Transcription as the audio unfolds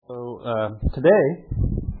Today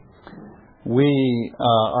we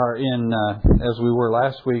are in, as we were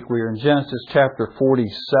last week, we are in Genesis chapter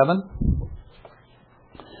 47.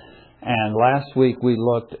 And last week we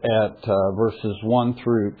looked at verses 1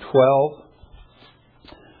 through 12,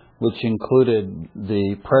 which included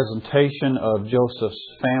the presentation of Joseph's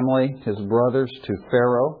family, his brothers, to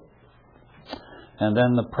Pharaoh. And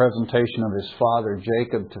then the presentation of his father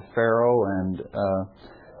Jacob to Pharaoh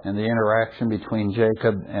and the interaction between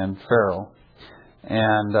Jacob and Pharaoh.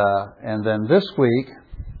 And then this week,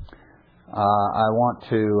 I want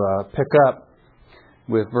to pick up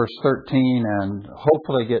with verse 13 and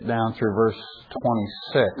hopefully get down through verse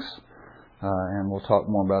 26. And we'll talk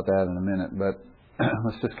more about that in a minute. But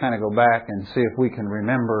let's just kind of go back and see if we can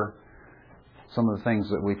remember some of the things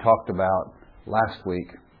that we talked about last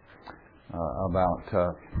week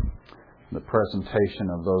about the presentation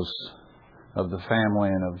of the family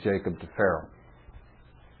and of Jacob to Pharaoh.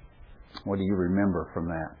 What do you remember from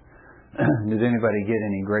that? Did anybody get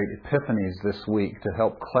any great epiphanies this week to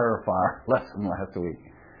help clarify our lesson last week?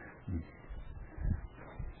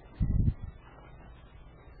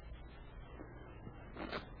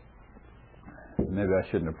 Maybe I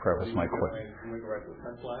shouldn't have prefaced my question. Can we go right to the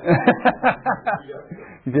punchline?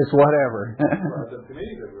 Just whatever. To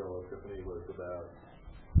me, the real epiphany was about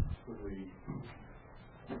when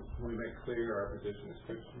we make clear our position as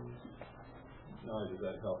Christians. Not only does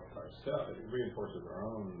that help ourselves, it reinforces our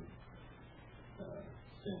own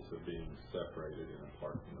sense of being separated and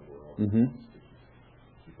apart from the world. Mm-hmm.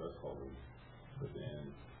 Keep us holy. But then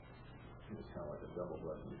it's kind of like a double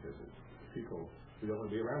blessing because people who don't want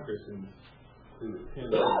to be around Christians who tend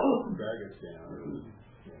to drag us down or who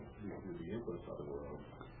be influenced by the world,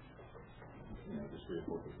 just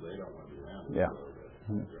reinforces they don't want to be around us. Yeah.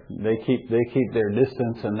 They keep their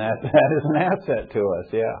distance, and that is an asset to us.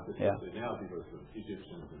 Yeah. Now people are the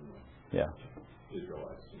Egyptians and the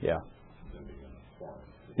Israelites. Yeah. Them being foreign.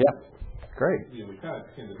 Yeah. Great. We kind of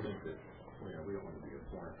tend to think that we don't want to be a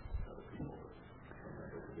foreign to other people.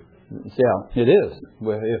 Yeah, it is.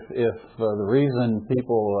 If the reason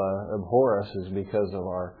people abhor us is because of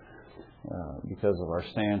our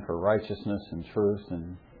stand for righteousness and truth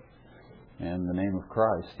and the name of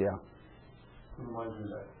Christ. Yeah. It reminds me of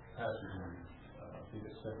that passage in, I think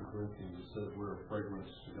it's 2 Corinthians, it says we're a fragrance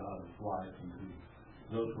to God's life and to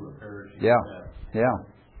those who are perishing. Yeah.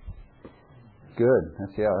 Good.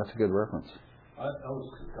 That's a good reference. I was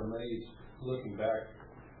amazed looking back,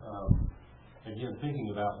 again thinking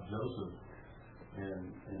about Joseph and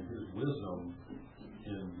his wisdom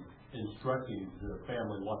in instructing the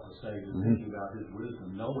family what to say, and thinking about his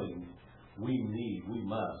wisdom, knowing we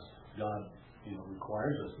must, God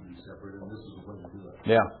requires us to be separate, and this is the way to do it.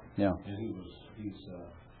 Yeah. And he's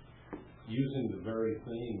using the very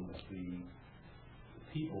thing that the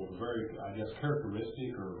people, the very, I guess,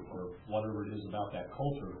 characteristic or whatever it is about that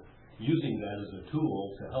culture, using that as a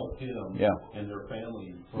tool to help him and their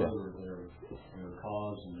family further their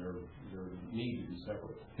cause and their need to be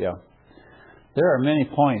separate. Yeah. There are many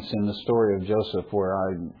points in the story of Joseph where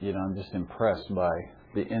I'm just impressed by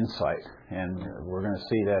the insight, and we're going to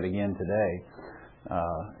see that again today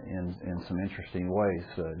in some interesting ways.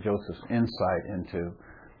 Joseph's insight into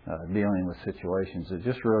dealing with situations is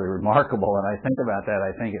just really remarkable, and I think about that.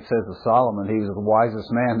 I think it says of Solomon he was the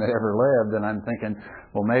wisest man that ever lived, and I'm thinking,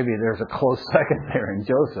 well, maybe there's a close second there in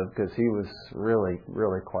Joseph because he was really,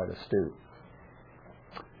 really quite astute.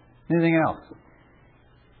 Anything else?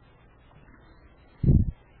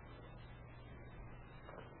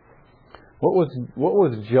 What was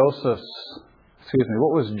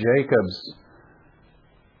Jacob's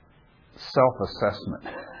self-assessment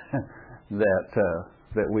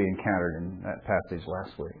that we encountered in that passage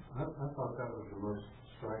last week? I thought that was the most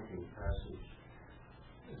striking passage.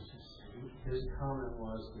 His comment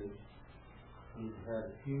was that he'd had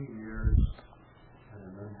a few years and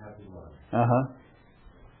an unhappy life.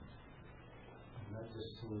 And that just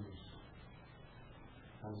seems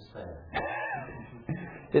kind of sad.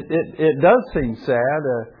 It does seem sad,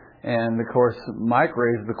 and of course Mike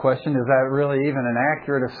raised the question: is that really even an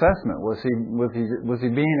accurate assessment? Was he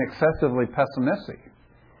being excessively pessimistic?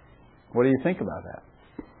 What do you think about that?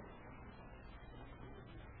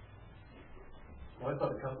 Well, I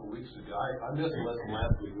thought a couple of weeks ago, I missed the lesson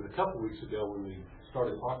last week, but a couple of weeks ago when we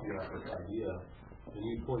started talking about this idea, and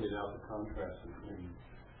you pointed out the contrast between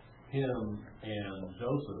him and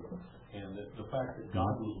Joseph, and the fact that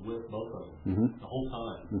God was with both of them the whole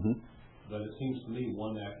time. But it seems to me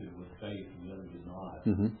one acted with faith and the other did not.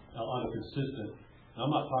 Now, on a consistent,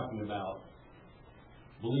 I'm not talking about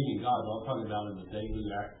believing God, but I'm talking about in the daily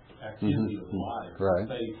activity of life.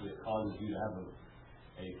 Right. Faith that causes you to have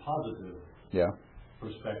a positive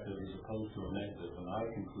perspective as opposed to a negative. And I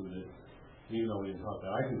concluded, even though we didn't talk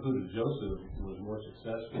about it, I concluded Joseph was more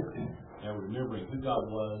successful at remembering who God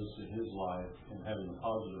was in his life and having a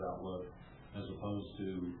positive outlook as opposed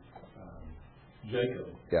to Jacob,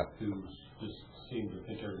 who just seemed to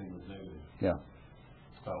think everything was negative. Yeah.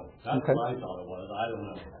 So that's what I thought it was. I don't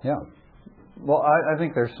know. Yeah. Well, I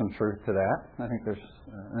think there's some truth to that. I think there's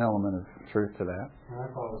an element of truth to that. And I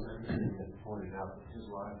thought it was interesting that he pointed out that his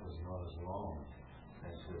life was not as long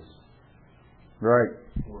as his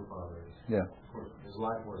forefathers. Yeah. Of course, his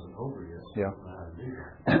life wasn't over yet. So yeah. I don't know how to do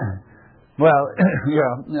that. Well,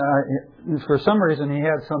 for some reason he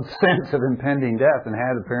had some sense of impending death and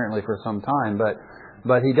had apparently for some time,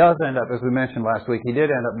 but he does end up, as we mentioned last week, he did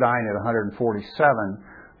end up dying at 147,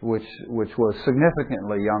 which was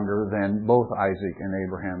significantly younger than both Isaac and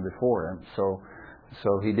Abraham before him. So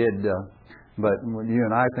he did. But when you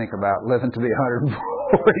and I think about living to be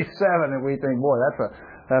 147, and we think, boy,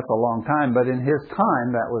 that's a long time. But in his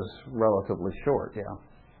time, that was relatively short.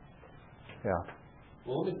 Yeah.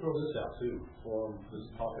 Well, let me throw this out too, while I'm just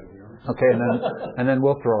talking here. Okay, and then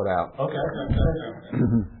we'll throw it out. Okay.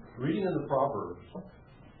 Reading in the Proverbs,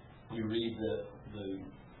 you read that the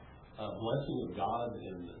blessing of God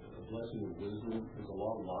and the blessing of wisdom is a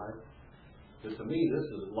long life. But to me,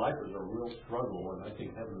 life is a real struggle, and I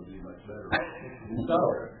think heaven would be much better. So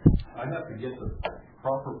I have to get the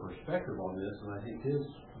proper perspective on this, and I think his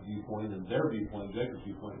viewpoint and their viewpoint, Jacob's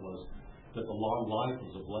viewpoint, was that the long life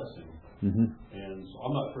was a blessing. Mm-hmm. And so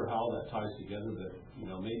I'm not sure how that ties together, but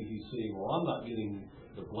maybe he's saying, well, I'm not getting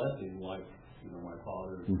the blessing like my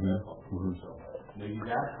father and grandfather were, so maybe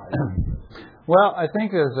that ties together. Well, I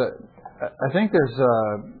think there's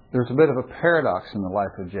a bit of a paradox in the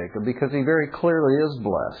life of Jacob, because he very clearly is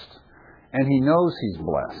blessed, and he knows he's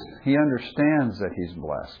blessed. He understands that he's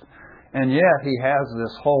blessed, and yet he has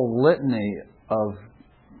this whole litany of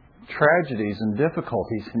tragedies and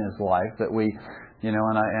difficulties in his life that we. And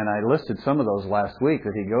I listed some of those last week,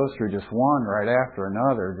 that he goes through just one right after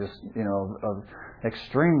another, just, of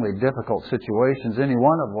extremely difficult situations, any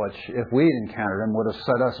one of which, if we'd encountered them, would have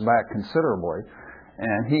set us back considerably.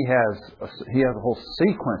 And he has a whole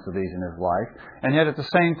sequence of these in his life. And yet at the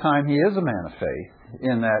same time, he is a man of faith,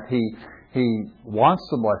 in that he wants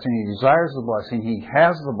the blessing, he desires the blessing, he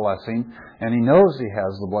has the blessing, and he knows he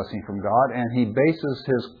has the blessing from God, and he bases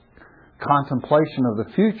his contemplation of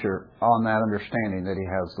the future on that understanding that he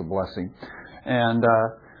has the blessing. And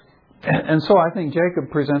so I think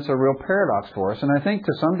Jacob presents a real paradox for us, and I think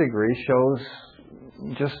to some degree shows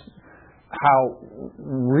just how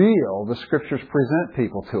real the Scriptures present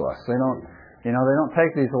people to us. They don't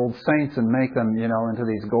take these old saints and make them, into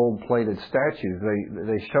these gold-plated statues.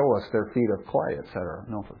 They show us their feet of clay, etc.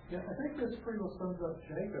 No. Yeah, I think this pretty well sums up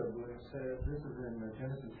Jacob when it says, this is in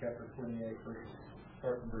Genesis chapter 28,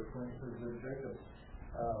 start from verse 20, says that Jacob,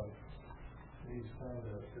 he's found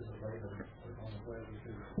is a raven on the way.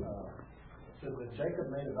 Says that Jacob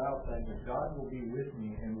made a vow saying that God will be with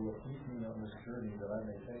me and will keep me on this journey that I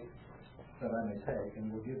may take, and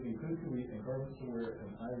will give me food to eat and garments to wear, and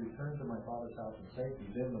I return to my father's house in safety.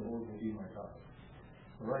 Then the Lord will be my God.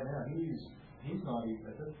 So right now he's not even,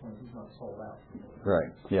 at this point he's not sold out. Right.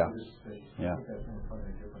 Yeah. I think that's one of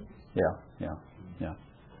the differences. Yeah.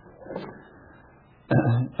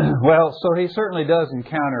 Well, so he certainly does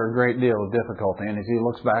encounter a great deal of difficulty, and as he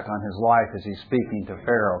looks back on his life as he's speaking to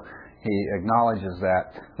Pharaoh, he acknowledges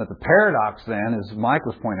that. But the paradox then, as Mike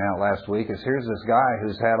was pointing out last week, is here's this guy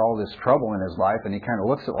who's had all this trouble in his life, and he kind of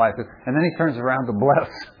looks at life, and then he turns around to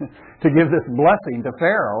to give this blessing to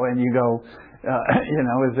Pharaoh, and you go,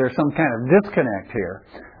 is there some kind of disconnect here?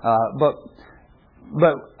 But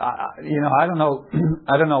I don't know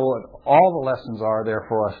what all the lessons are there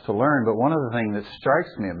for us to learn. But one of the things that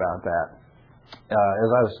strikes me about that, as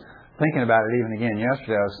I was thinking about it even again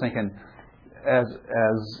yesterday, I was thinking, as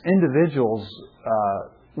individuals,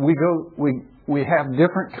 we have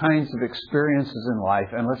different kinds of experiences in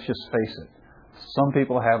life, and let's just face it, some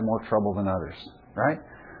people have more trouble than others, right?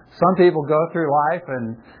 Some people go through life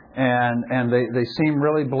and they seem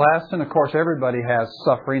really blessed, and of course everybody has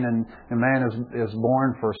suffering, and man is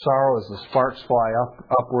born for sorrow as the sparks fly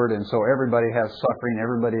upward, and so everybody has suffering.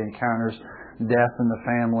 Everybody encounters death in the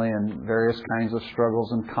family and various kinds of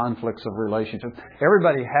struggles and conflicts of relationships.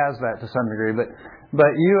 Everybody has that to some degree,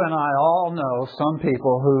 but you and I all know some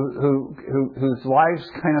people whose lives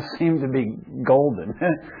kind of seem to be golden,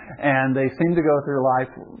 and they seem to go through life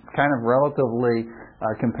kind of relatively.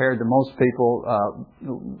 Compared to most people,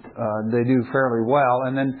 they do fairly well,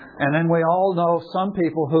 and then we all know some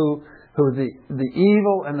people the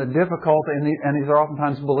evil and the difficulty, and these are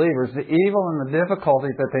oftentimes believers, the evil and the difficulty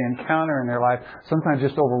that they encounter in their life sometimes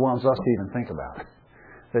just overwhelms us to even think about it.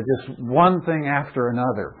 That just one thing after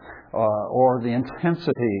another, or the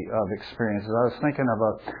intensity of experiences. I was thinking of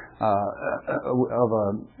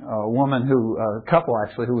a woman a couple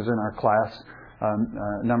actually, who was in our class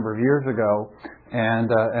a number of years ago, and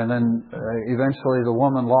then eventually the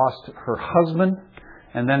woman lost her husband,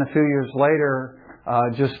 and then a few years later,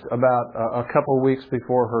 just about a couple of weeks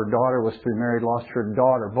before her daughter was to be married, lost her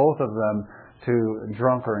daughter, both of them to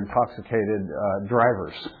drunk or intoxicated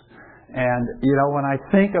drivers. And, when I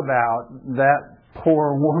think about that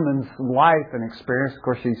poor woman's life and experience, of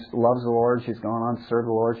course, she loves the Lord. She's gone on to serve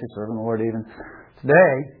the Lord. She's serving the Lord even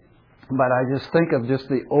today. But I just think of just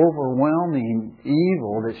the overwhelming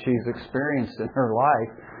evil that she's experienced in her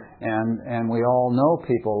life. And we all know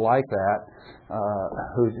people like that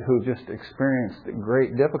who just experienced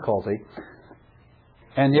great difficulty.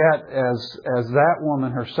 And yet, as that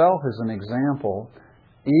woman herself is an example,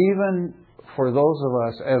 even for those of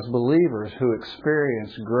us as believers who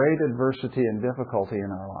experience great adversity and difficulty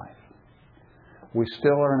in our life, we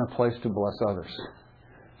still are in a place to bless others.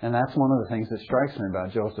 And that's one of the things that strikes me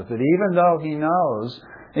about Joseph, that even though he knows,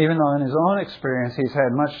 even though in his own experience he's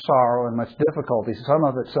had much sorrow and much difficulty, some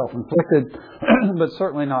of it self-inflicted, but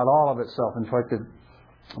certainly not all of it self-inflicted.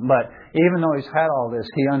 But even though he's had all this,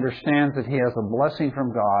 he understands that he has a blessing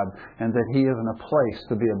from God and that he is in a place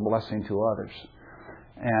to be a blessing to others.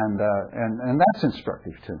 And that's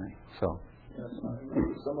instructive to me. So, yes,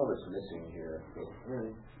 some of it's missing here.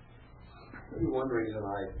 Maybe one reason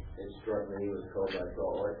it struck me was because I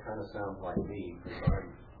thought, well, it kind of sounds like me.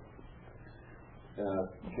 I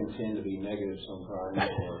can tend to be negative sometimes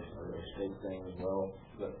or state things well,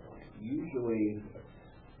 but usually,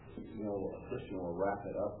 a Christian will wrap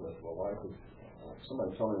it up with, well, life is.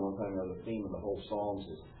 Somebody told me one time the theme of the whole Psalms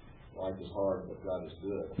is life is hard, but God is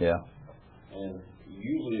good. Yeah. And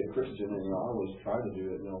usually a Christian, I always try to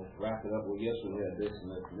do it, wrap it up, well, yes, we had this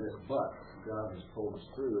and this and this, but God has pulled us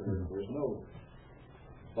through, and there's no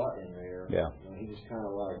but in there. Yeah. He just kind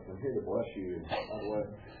of like, I'm here to bless you. By the way,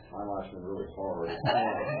 my life's been really hard.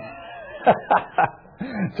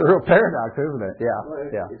 It's a real paradox, isn't it? Yeah. Well,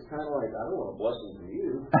 it's kind of like, I don't want a blessing from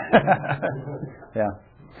you. Yeah.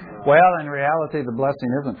 Well, in reality, the blessing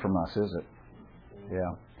isn't from us, is it?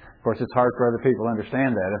 Yeah. Of course, it's hard for other people to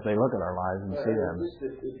understand that if they look at our lives and see that.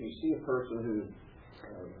 If you see a person who's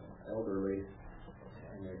elderly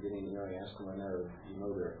and they're getting, you ask them, they're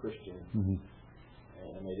a Christian, mm-hmm.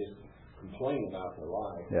 and they just complain about their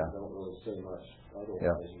life. Yeah. They don't really say much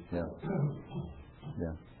otherwise.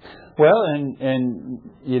 Yeah. Well, and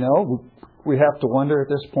we have to wonder at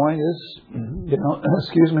this point is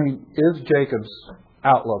Jacob's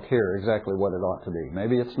outlook here exactly what it ought to be?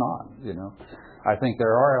 Maybe it's not. I think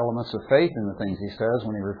there are elements of faith in the things he says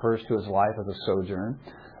when he refers to his life as a sojourn.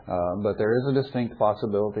 But there is a distinct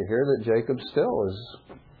possibility here that Jacob still is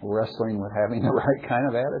wrestling with having the right kind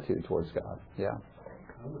of attitude towards God. Yeah.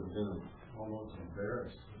 I would have been almost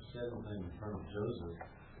embarrassed to say anything in front of Joseph,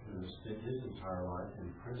 who spent his entire life in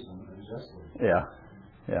prison unjustly. Yeah.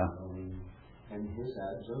 Yeah. And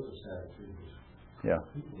Joseph's attitude was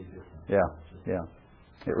completely different. Yeah.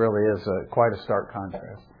 It really is quite a stark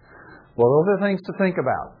contrast. Well, those are things to think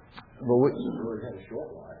about. But really had a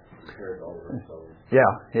short life compared to all the rest of them.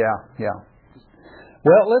 Yeah.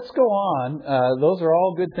 Well, let's go on. Those are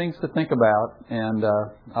all good things to think about, and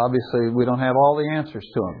obviously we don't have all the answers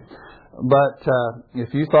to them. But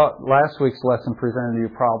if you thought last week's lesson presented you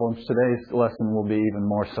problems, today's lesson will be even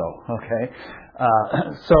more so. Okay.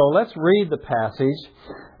 So let's read the passage,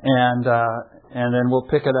 and then we'll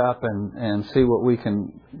pick it up and see what we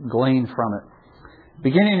can glean from it.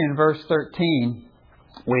 Beginning in verse 13,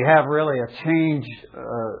 we have really a change.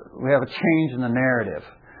 We have a change in the narrative.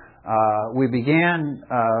 We began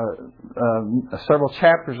several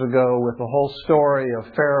chapters ago with the whole story of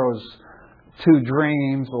Pharaoh's two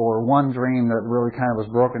dreams, or one dream that really kind of was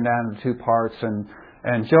broken down into two parts, and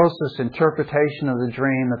Joseph's interpretation of the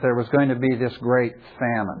dream that there was going to be this great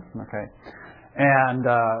famine. Okay. And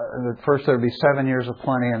at first there would be 7 years of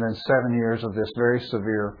plenty, and then 7 years of this very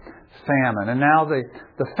severe famine. And now the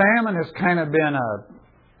famine has kind of been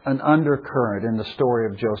an undercurrent in the story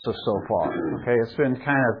of Joseph so far. Okay, it's been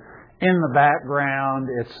kind of in the background.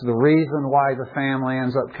 It's the reason why the family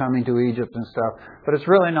ends up coming to Egypt and stuff, but it's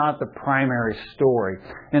really not the primary story.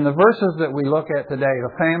 In the verses that we look at today,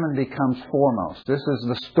 the famine becomes foremost. This is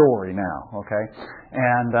the story now, okay,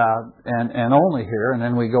 and only here, and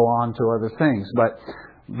then we go on to other things. But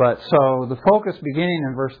But so the focus beginning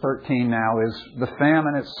in verse 13 now is the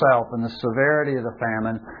famine itself and the severity of the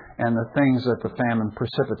famine and the things that the famine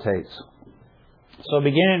precipitates. So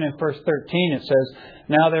beginning in verse 13 it says,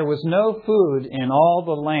 "Now there was no food in all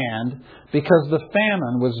the land because the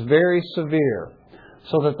famine was very severe,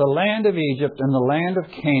 so that the land of Egypt and the land of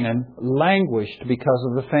Canaan languished because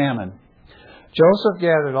of the famine. Joseph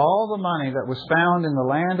gathered all the money that was found in the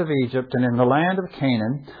land of Egypt and in the land of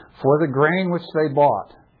Canaan for the grain which they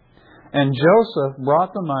bought. And Joseph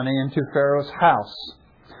brought the money into Pharaoh's house.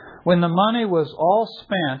 When the money was all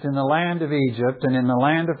spent in the land of Egypt and in the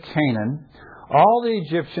land of Canaan, all the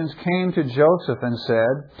Egyptians came to Joseph and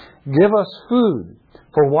said, 'Give us food,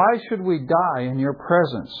 for why should we die in your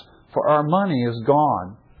presence? For our money is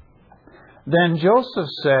gone.' Then Joseph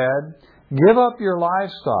said, 'Give up your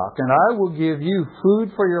livestock, and I will give you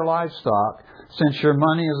food for your livestock, since your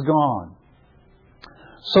money is gone.'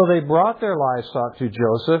 So they brought their livestock to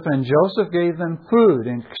Joseph, and Joseph gave them food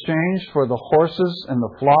in exchange for the horses and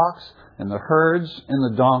the flocks and the herds and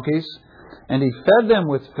the donkeys, and he fed them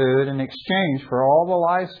with food in exchange for all the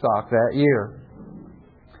livestock that year.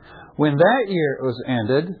 When that year was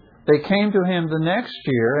ended, they came to him the next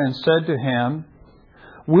year and said to him,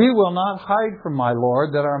 'We will not hide from my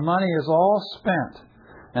lord that our money is all spent,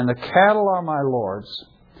 and the cattle are my lord's.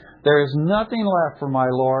 There is nothing left for my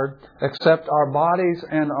lord except our bodies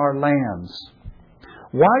and our lands.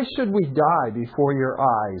 Why should we die before your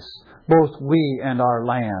eyes, both we and our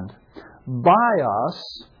land? Buy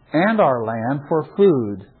us and our land for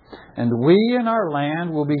food, and we and our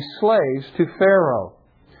land will be slaves to Pharaoh.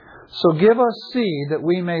 So give us seed that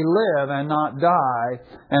we may live and not die,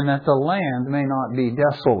 and that the land may not be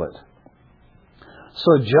desolate.'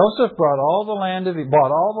 So Joseph bought all the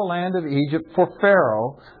land of Egypt for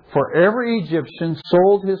Pharaoh, for every Egyptian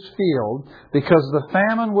sold his field, because the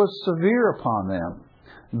famine was severe upon them.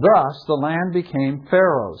 Thus the land became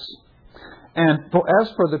Pharaoh's. And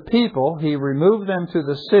as for the people, he removed them to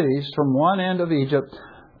the cities from one end of Egypt's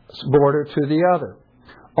border to the other.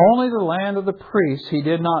 Only the land of the priests he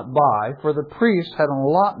did not buy, for the priests had an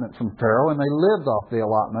allotment from Pharaoh, and they lived off the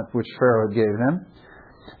allotment which Pharaoh gave them.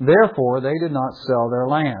 Therefore they did not sell their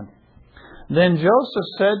land. Then Joseph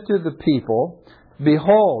said to the people,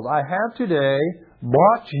 'Behold, I have today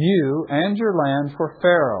bought you and your land for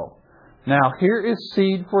Pharaoh. Now here is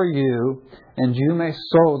seed for you, and you may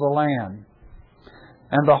sow the land.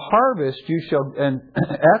 And at the harvest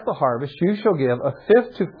you shall give a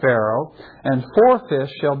fifth to Pharaoh, and 4/5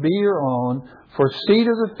 shall be your own for seed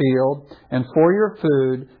of the field, and for your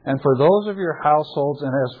food, and for those of your households,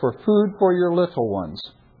 and as for food for your little ones.'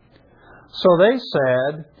 So they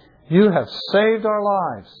said, 'You have saved our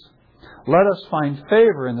lives. Let us find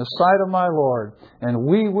favor in the sight of my Lord, and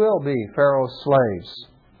we will be Pharaoh's slaves.'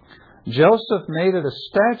 Joseph made it a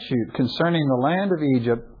statute concerning the land of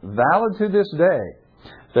Egypt, valid to this day,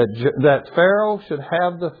 that Pharaoh should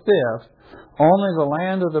have the fifth. Only the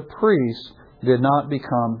land of the priests did not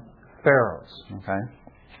become Pharaoh's." Okay.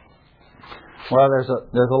 Well, there's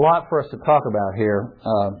a lot for us to talk about here,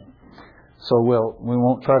 so we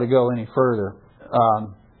won't try to go any further.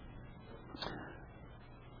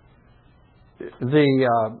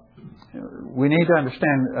 We need to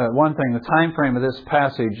understand one thing: the time frame of this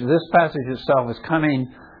passage. This passage itself is coming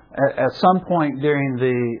at some point during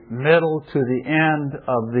the middle to the end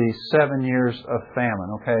of the 7 years of famine.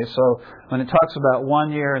 Okay, so when it talks about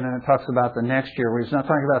 1 year and then it talks about the next year, it's not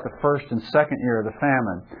talking about the first and second year of the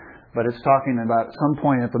famine, but it's talking about some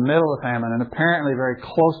point at the middle of the famine, and apparently very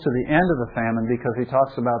close to the end of the famine, because he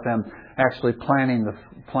talks about them actually planting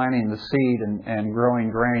the seed and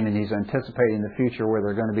growing grain, and he's anticipating the future where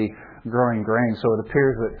they're going to be growing grain. So it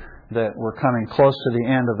appears that we're coming close to the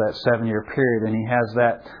end of that 7-year period, and he has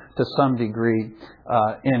that to some degree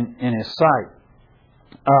in his sight.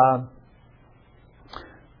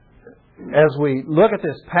 As we look at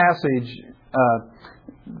this passage,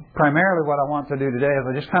 primarily what I want to do today is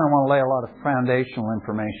I just kind of want to lay a lot of foundational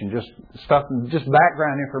information, just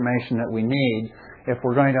background information that we need if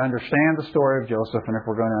we're going to understand the story of Joseph and if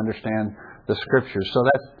we're going to understand the Scriptures. So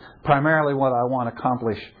that's primarily what I want to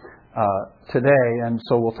accomplish today. And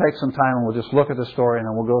so we'll take some time and we'll just look at the story, and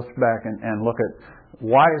then we'll go back and look at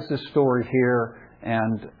why is this story here,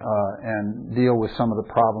 and deal with some of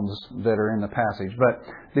the problems that are in the passage. But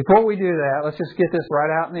before we do that, let's just get this right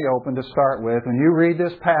out in the open to start with. When you read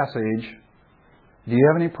this passage, do you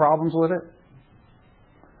have any problems with it?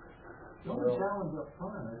 The only challenge up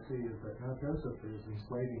front I see is that now Joseph is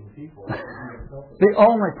enslaving people. The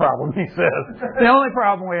only problem, he says. The only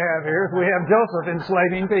problem we have here is we have Joseph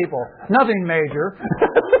enslaving people. Nothing major.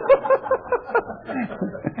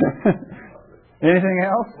 Anything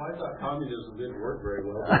else? Well, I thought communism didn't work very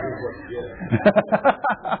well, but here's what you get.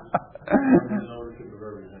 Ownership of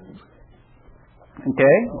everything.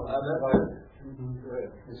 Okay.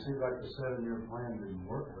 It seems like the 7-year plan didn't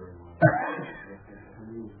work very well.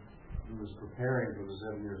 He was preparing for the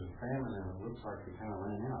 7 years of famine, and it looks like it kind of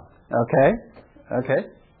ran out. Okay.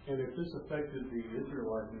 And if this affected the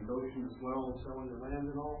Israelites in Goshen as well, selling their land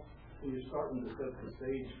and all, then you're starting to set the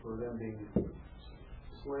stage for them being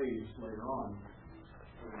slaves later on.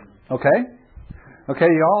 Okay,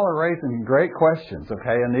 you all are raising great questions,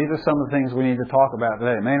 okay? And these are some of the things we need to talk about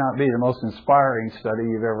today. It may not be the most inspiring study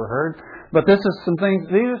you've ever heard, but these are some things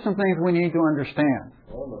we need to understand.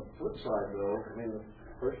 Well, on the flip side, though, I mean, the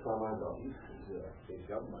first time I thought, he's a big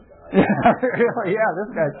government guy.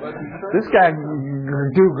 This guy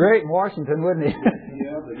would do great in Washington, wouldn't he?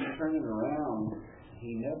 Yeah, but you turn it around,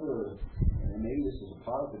 he never, and maybe this is a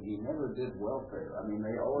positive, he never did welfare. I mean,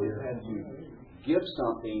 they always had to give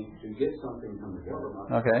something to get something from the government.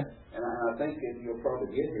 Okay. And I think that you'll probably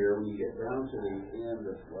get here when you get down to the end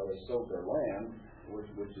of, well, they sold their land, which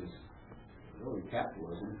is really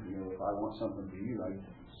capitalism. You know, if I want something for you, I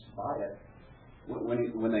just buy it.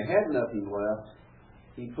 When they had nothing left,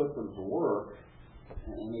 he put them to work,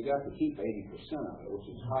 and they got to keep 80% of it, which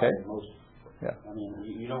is higher than most. Yeah. I mean,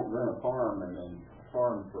 you don't rent a farm and then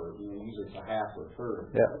farm for, usually it's a half or a third.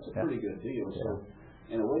 Yeah. That's a pretty good deal. Yeah. So,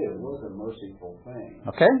 in a way, it was a merciful thing.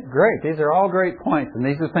 Okay, great. These are all great points, and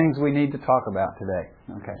these are things we need to talk about today.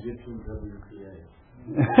 Okay. Egyptian WPA.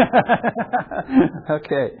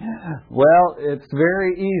 Okay. Well, it's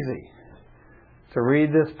very easy to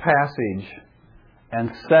read this passage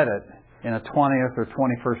and set it in a 20th or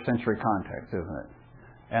 21st century context, isn't it?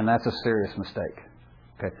 And that's a serious mistake.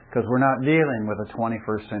 Okay, because we're not dealing with a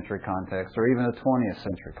 21st century context or even a 20th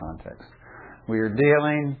century context. We are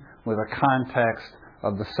dealing with a context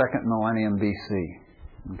of the second millennium BC.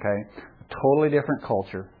 Okay? A totally different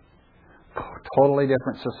culture, totally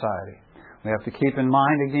different society. We have to keep in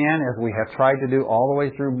mind again, as we have tried to do all the way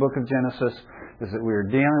through the book of Genesis, is that we are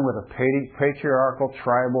dealing with a patriarchal,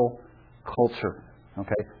 tribal culture.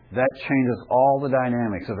 Okay? That changes all the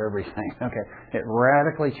dynamics of everything. Okay? It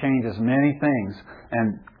radically changes many things.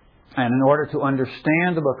 And in order to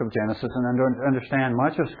understand the book of Genesis and understand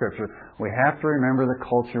much of Scripture, we have to remember the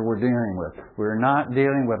culture we're dealing with. We're not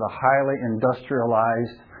dealing with a highly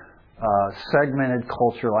industrialized, segmented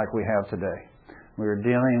culture like we have today. We're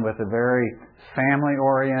dealing with a very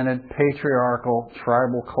family-oriented, patriarchal,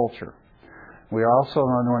 tribal culture. We're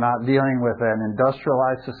not dealing with an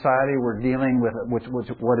industrialized society. We're dealing with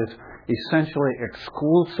what is essentially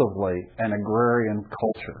exclusively an agrarian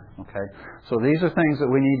culture. Okay, so these are things that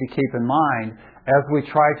we need to keep in mind as we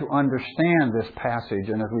try to understand this passage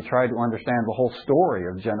and as we try to understand the whole story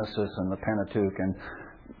of Genesis and the Pentateuch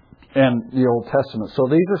and the Old Testament. So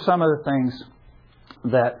these are some of the things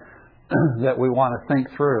that we want to think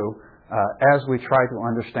through as we try to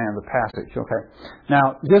understand the passage. Okay,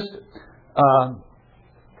 now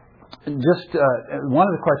one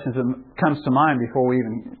of the questions that comes to mind before we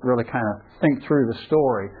even really kind of think through the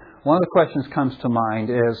story, one of the questions comes to mind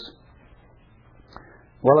is,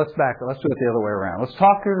 well, let's do it the other way around. Let's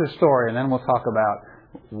talk through the story and then we'll talk about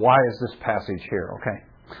why is this passage here, okay?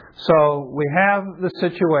 So we have the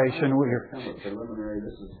situation where... Preliminary,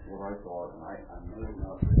 this is what I thought, and I may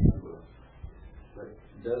not remember, but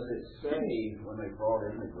does it say when they brought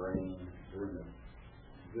in the grain during the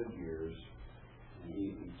good years, and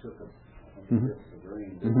he took the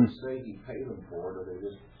grain, did they say he paid them for it, or they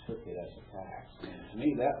just took it as a tax? And to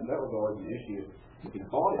me, that was always an issue. If he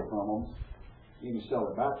bought it from them, you can sell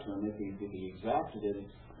it back to him. If he exacted it,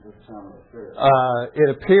 it's time of the fair. It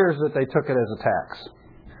appears that they took it as a tax.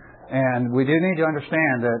 And we do need to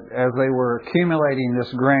understand that as they were accumulating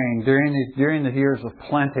this grain during the years of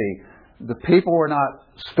plenty, the people were not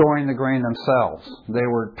storing the grain themselves. They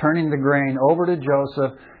were turning the grain over to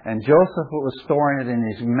Joseph, and Joseph was storing it in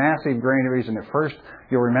these massive granaries. And at first,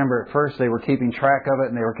 you'll remember, they were keeping track of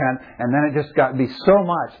it, and and then it just got to be so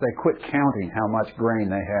much they quit counting how much grain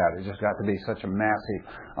they had. It just got to be such a massive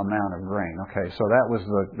amount of grain. Okay, so that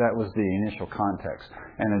was the initial context,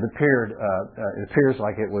 and it appears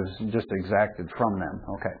like it was just exacted from them.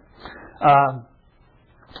 Okay.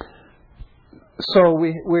 So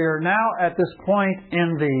we are now at this point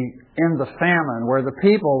in the in the famine, where the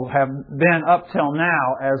people have been up till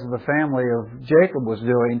now, as the family of Jacob was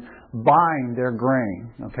doing, buying their grain.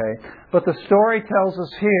 Okay? But the story tells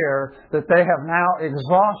us here that they have now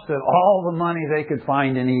exhausted all the money they could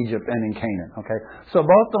find in Egypt and in Canaan. Okay? So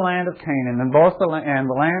both the land of Canaan and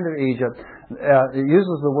the land of Egypt, it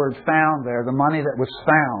uses the word found there, the money that was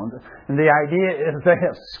found. And the idea is they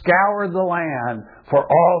have scoured the land for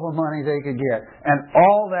all the money they could get. And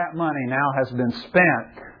all that money now has been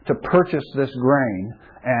spent to purchase this grain,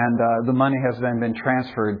 and the money has then been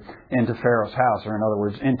transferred into Pharaoh's house, or in other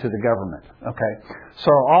words, into the government. Okay,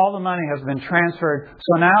 so all the money has been transferred.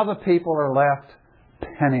 So now the people are left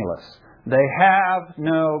penniless. They have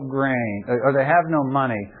no grain, or they have no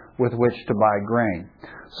money with which to buy grain.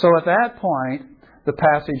 So at that point, the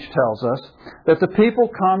passage tells us that the people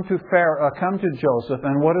come to Joseph,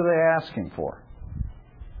 and what are they asking for?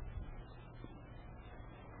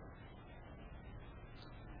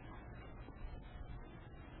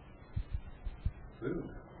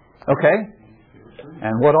 Okay?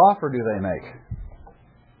 And what offer do they make?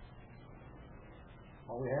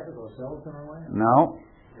 All we have is ourselves and our land. No.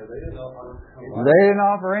 Yeah, they didn't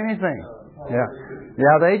offer anything.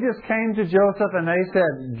 Yeah, they just came to Joseph and they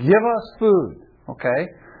said, "Give us food." Okay?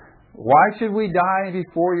 Why should we die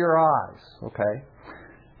before your eyes? Okay?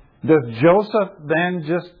 Does Joseph then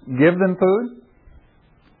just give them food?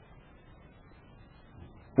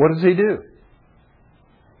 What does he do?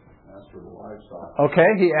 For the livestock. Okay,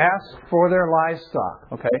 he asks for their livestock.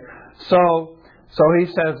 Okay, so he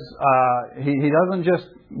says he doesn't just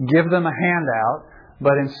give them a handout,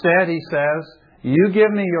 but instead he says, "You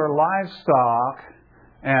give me your livestock,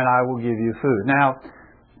 and I will give you food." Now,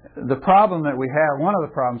 the problem that we have, one of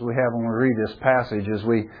the problems we have when we read this passage, is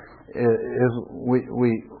we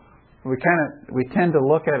tend to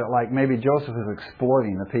look at it like maybe Joseph is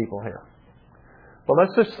exploiting the people here. But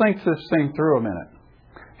let's just think this thing through a minute.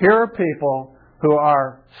 Here are people who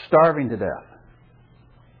are starving to death.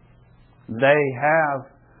 They have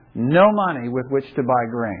no money with which to buy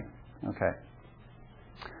grain. Okay.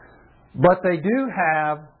 But they do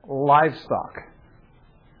have livestock.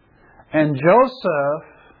 And Joseph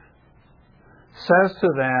says to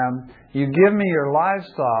them, "You give me your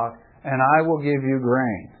livestock and I will give you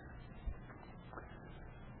grain."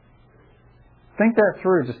 Think that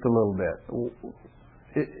through just a little bit.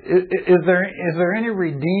 Is there any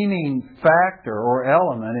redeeming factor or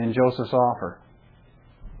element in Joseph's offer?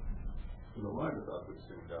 The livestock would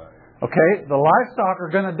soon die. Okay, the livestock are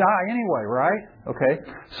going to die anyway, right? Okay,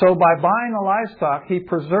 so by buying the livestock, he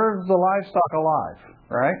preserves the livestock alive,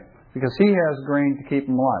 right? Because he has grain to keep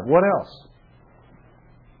them alive. What else?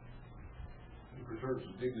 He preserves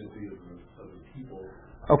the dignity of the people.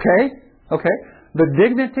 Okay. The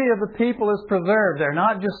dignity of the people is preserved. They're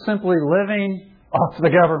not just simply living off the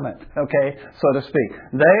government, okay, so to speak.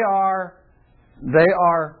 They are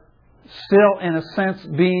still, in a sense,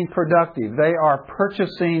 being productive. They are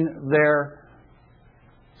purchasing their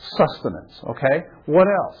sustenance, okay? What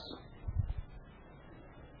else?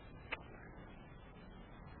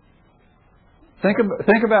 Think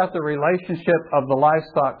about the relationship of the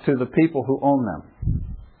livestock to the people who own them.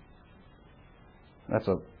 That's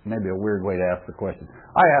maybe a weird way to ask the question.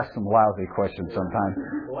 I ask some lousy questions sometimes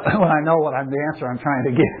when I know what the answer I'm trying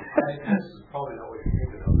to get. This is probably not what you're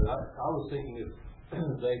thinking of, but I was thinking if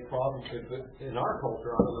they probably could, in our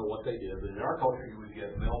culture, I don't know what they did, but in our culture you would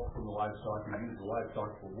get milk from the livestock, you use the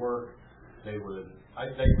livestock for work. They probably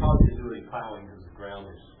didn't do any plowing because the ground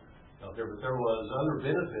was out there, but there was other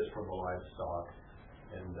benefits from the livestock.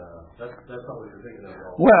 And that's not what you're thinking of at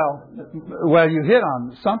all. Well, you hit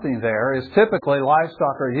on something there. Is typically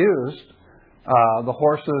livestock are used, the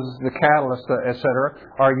horses, the cattle, etc.,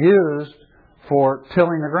 are used for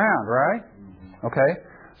tilling the ground, right? Mm-hmm. Okay.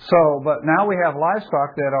 So, but now we have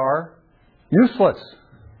livestock that are useless,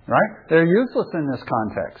 right? They're useless in this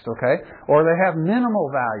context, okay? Or they have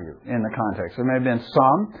minimal value in the context. There may have been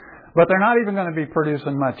some, but they're not even going to be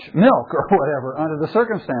producing much milk or whatever under the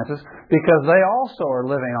circumstances, because they also are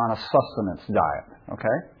living on a sustenance diet.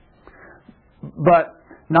 Okay? But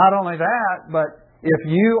not only that, but if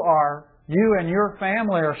you and your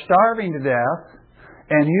family are starving to death,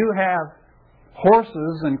 and you have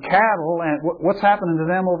horses and cattle, and what's happening to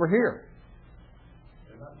them over here?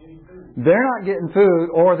 They're not getting food,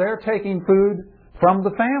 or they're taking food from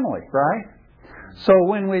the family, right? So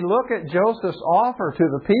when we look at Joseph's offer to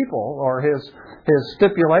the people, or his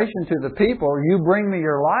stipulation to the people, "You bring me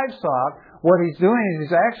your livestock," what he's doing is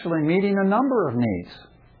he's actually meeting a number of needs.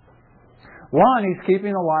 One, he's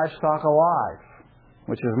keeping the livestock alive,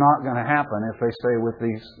 which is not going to happen if they stay with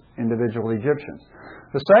these individual Egyptians.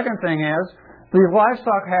 The second thing is The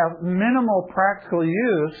livestock have minimal practical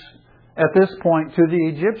use at this point to the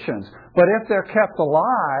Egyptians. But if they're kept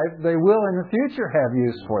alive, they will in the future have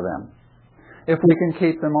use for them, if we can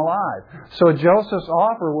keep them alive. So Joseph's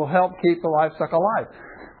offer will help keep the livestock alive.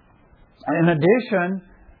 In addition,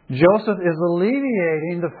 Joseph is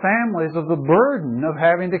alleviating the families of the burden of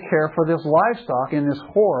having to care for this livestock in this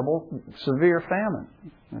horrible, severe famine.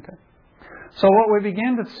 Okay. So what we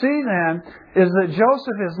begin to see then is that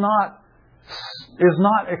Joseph is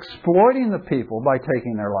not exploiting the people by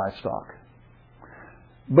taking their livestock,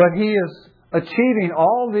 but he is achieving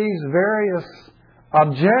all these various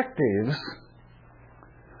objectives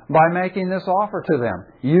by making this offer to them.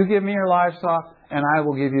 You give me your livestock, and I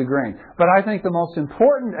will give you grain. But I think the most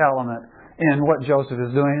important element in what Joseph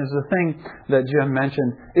is doing is the thing that Jim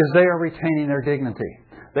mentioned, is they are retaining their dignity.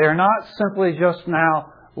 They are not simply just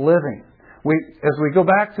now living. As we go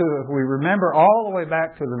back to, if we remember all the way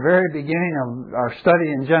back to the very beginning of our study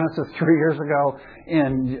in Genesis 3 years ago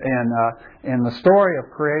in the story of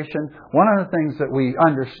creation, one of the things that we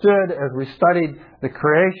understood as we studied the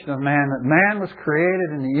creation of man, that man was created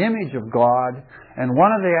in the image of God, and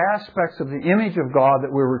one of the aspects of the image of God that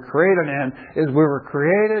we were created in is we were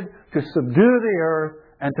created to subdue the earth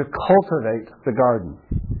and to cultivate the garden.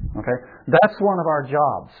 Okay? That's one of our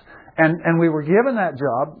jobs. And we were given that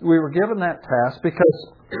job, we were given that task because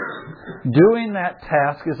doing that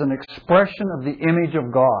task is an expression of the image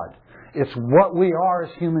of God. It's what we are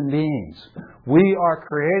as human beings. We are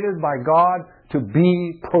created by God to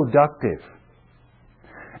be productive.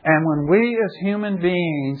 And when we as human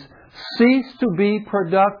beings cease to be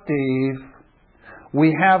productive,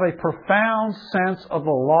 we have a profound sense of the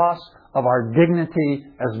loss of our dignity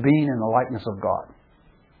as being in the likeness of God.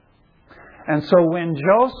 And so when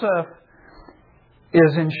Joseph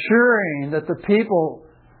is ensuring that the people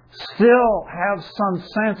still have some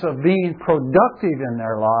sense of being productive in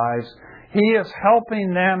their lives, he is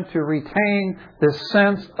helping them to retain this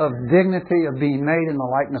sense of dignity of being made in the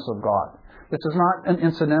likeness of God. This is not an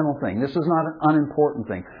incidental thing. This is not an unimportant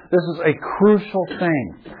thing. This is a crucial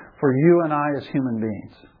thing for you and I as human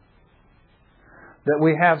beings. That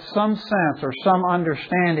we have some sense or some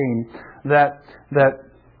understanding that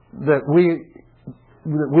we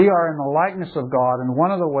are in the likeness of God, and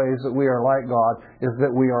one of the ways that we are like God is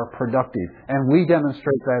that we are productive. And we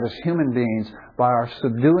demonstrate that as human beings by our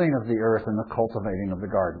subduing of the earth and the cultivating of the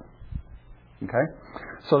garden. Okay?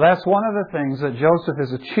 So that's one of the things that Joseph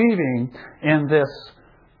is achieving in this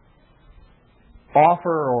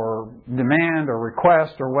offer or demand or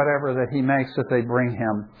request or whatever that he makes, that they bring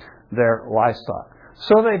him their livestock.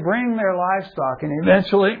 So they bring their livestock, and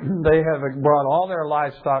eventually they have brought all their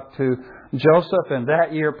livestock to Joseph, and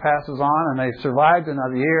that year passes on, and they've survived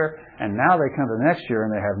another year, and now they come to the next year,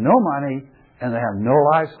 and they have no money, and they have no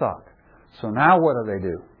livestock. So now what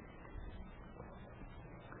do?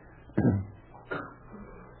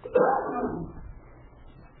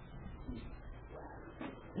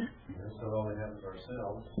 So all we have is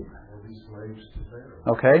ourselves. We'll be slaves to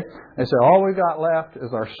Pharaoh. Okay? They say all we got left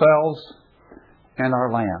is ourselves and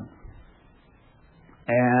our land.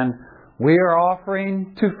 And we are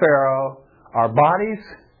offering to Pharaoh our bodies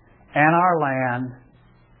and our land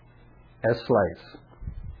as slaves.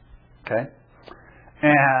 Okay?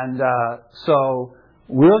 And so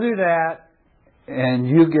we'll do that, and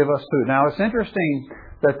you give us food. Now it's interesting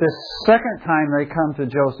that this second time they come to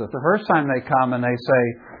Joseph, the first time they come and they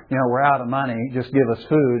say, we're out of money, just give us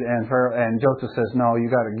food. And Joseph says, no, you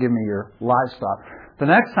got to give me your livestock. The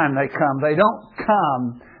next time they come, they don't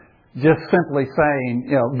come just simply saying,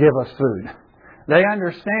 give us food. They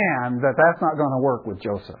understand that that's not going to work with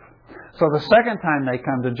Joseph. So the second time they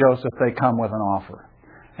come to Joseph, they come with an offer.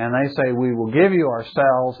 And they say, we will give you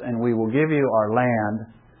ourselves and we will give you our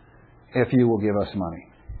land if you will give us money.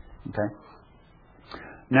 Okay?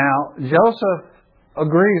 Now, Joseph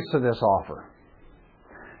agrees to this offer.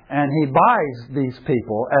 And he buys these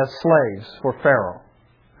people as slaves for Pharaoh.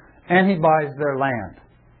 And he buys their land.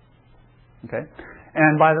 Okay?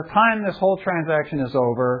 And by the time this whole transaction is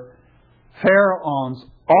over, Pharaoh owns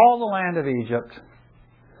all the land of Egypt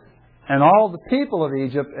and all the people of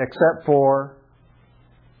Egypt except for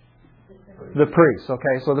the priests.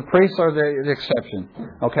 Okay? So the priests are the exception.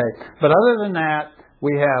 Okay? But other than that,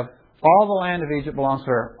 we have all the land of Egypt belongs to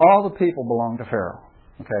Pharaoh. All the people belong to Pharaoh.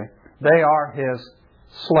 Okay? They are his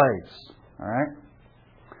slaves. All right?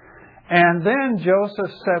 And then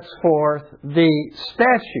Joseph sets forth the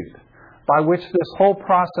statute by which this whole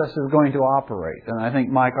process is going to operate. And I think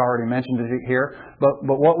Mike already mentioned it here. But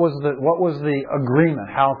what was the agreement?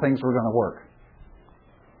 How things were going to work?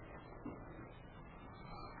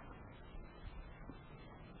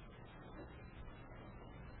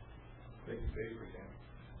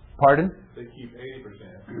 Pardon? They keep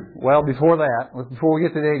 80%. Well, before we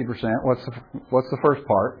get to the 80%, what's the first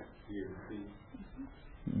part?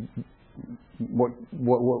 What?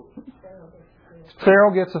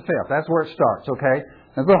 Pharaoh gets a fifth. That's where it starts, okay?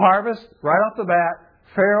 And the harvest, right off the bat,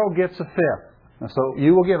 Pharaoh gets a fifth. And so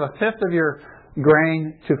you will give a fifth of your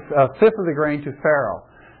grain a fifth of the grain to Pharaoh.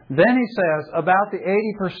 Then he says about the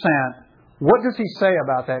 80%. What does he say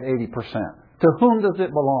about that 80%? To whom does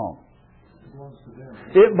it belong? It belongs to them.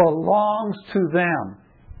 It belongs to them.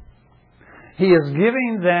 He is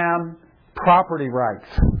giving them property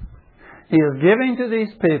rights. He is giving to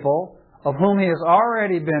these people, of whom He has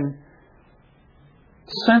already been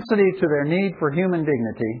sensitive to their need for human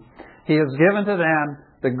dignity, He has given to them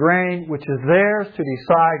the grain which is theirs to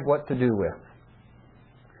decide what to do with.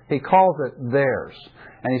 He calls it theirs.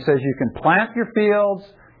 And He says you can plant your fields,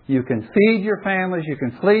 you can feed your families, you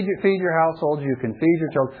can feed your households, you can feed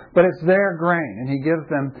your children, but it's their grain, and He gives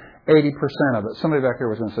them 80% of it. Somebody back here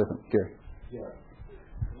was going to say something. Gary. Yeah.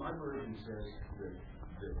 My version says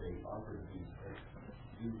that they offered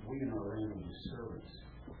these, we in our land will be servants.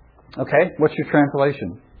 Okay, what's your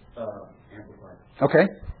translation? Amplified. Okay,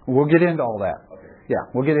 we'll get into all that. Okay. Yeah,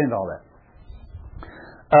 we'll get into all that.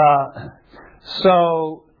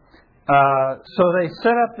 So they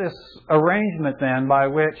set up this arrangement then by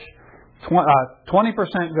which 20%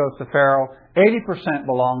 goes to Pharaoh, 80%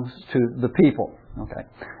 belongs to the people. Okay,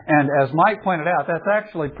 and as Mike pointed out, that's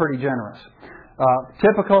actually pretty generous.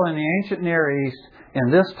 Typical in the ancient Near East,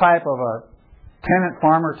 in this type of a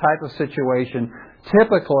tenant-farmer type of situation,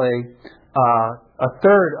 typically a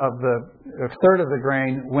third of the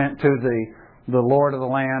grain went to the lord of the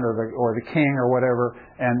land or the king or whatever,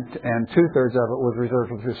 and 2/3 of it was reserved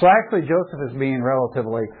for the Jews. So actually, Joseph is being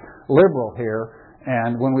relatively liberal here.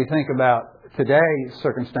 And when we think about today's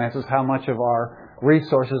circumstances, how much of our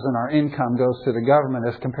resources and our income goes to the government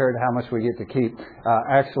as compared to how much we get to keep,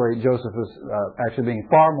 actually Joseph is actually being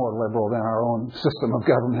far more liberal than our own system of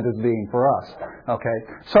government is being for us. Okay,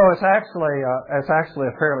 so it's actually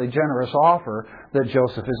a fairly generous offer that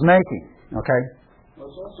Joseph is making. Okay. Well,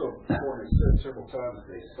 it's also important, it said several times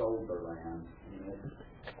that they sold their land.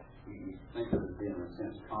 You think of it being, in a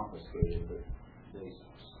sense, confiscated, but they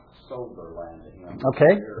sold their land to him.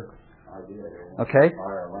 Okay. Okay. Buy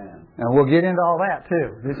our land. And we'll get into all that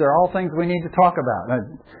too. These are all things we need to talk about,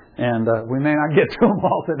 and we may not get to them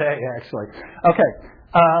all today, actually. Okay.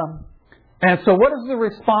 And so, what is the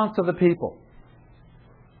response of the people?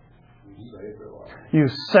 You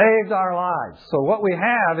saved our lives. So what we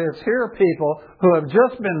have is here are people who have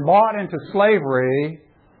just been bought into slavery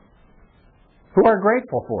who are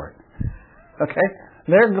grateful for it. Okay?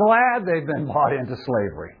 They're glad they've been bought into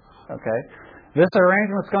slavery. Okay? This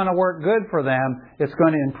arrangement's going to work good for them. It's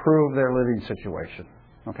going to improve their living situation.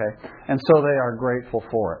 Okay? And so they are grateful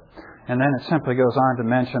for it. And then it simply goes on to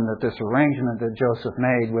mention that this arrangement that Joseph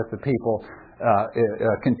made with the people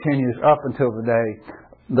continues up until the day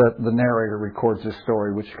the narrator records this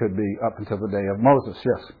story, which could be up until the day of Moses.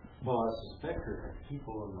 Yes? Well, I suspect that the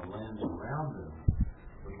people in the land around them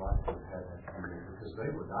would like to have had that coming in because they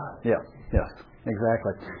would die. Yeah. Yes.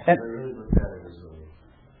 Exactly. They really looked at it as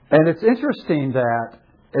a... And it's interesting that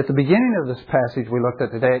at the beginning of this passage we looked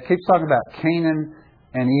at today, it keeps talking about Canaan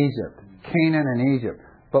and Egypt. Canaan and Egypt.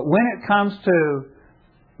 But when it comes to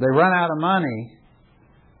they run out of money,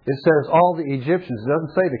 it says all the Egyptians. It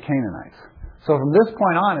doesn't say the Canaanites. So from this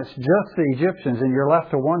point on, it's just the Egyptians, and you're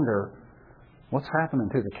left to wonder, what's happening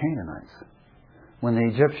to the Canaanites when the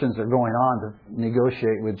Egyptians are going on to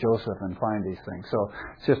negotiate with Joseph and find these things? So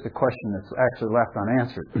it's just a question that's actually left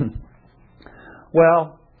unanswered.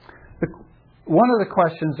 Well, one of the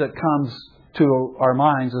questions that comes to our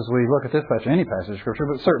minds as we look at this passage, any passage of Scripture,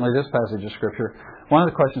 but certainly this passage of Scripture, one of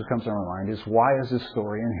the questions that comes to our mind is, why is this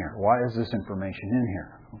story in here? Why is this information in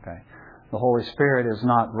here? Okay, the Holy Spirit is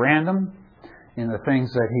not random in the things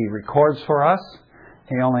that He records for us.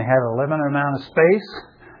 He only had a limited amount of space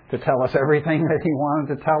to tell us everything that He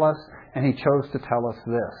wanted to tell us, and He chose to tell us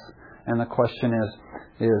this. And the question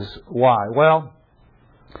is why? Well,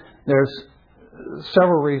 there's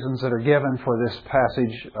several reasons that are given for this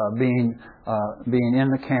passage being in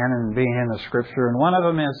the canon and being in the Scripture. And one of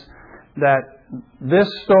them is that this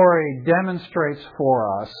story demonstrates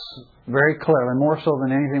for us very clearly, more so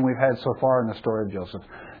than anything we've had so far in the story of Joseph,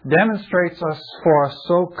 demonstrates for us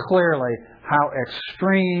so clearly how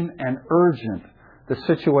extreme and urgent the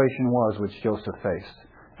situation was which Joseph faced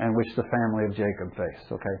and which the family of Jacob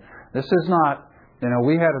faced. Okay, this is not,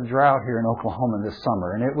 we had a drought here in Oklahoma this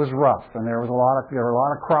summer, and it was rough, and there were a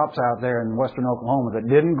lot of crops out there in western Oklahoma that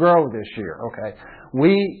didn't grow this year. Okay,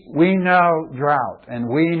 we know drought, and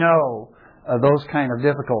we know those kind of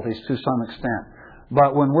difficulties to some extent.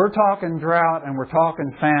 But when we're talking drought and we're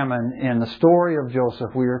talking famine in the story of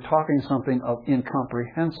Joseph, we are talking something of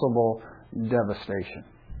incomprehensible devastation.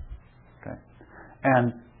 Okay?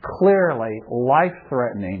 And clearly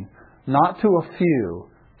life-threatening, not to a few,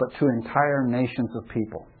 but to entire nations of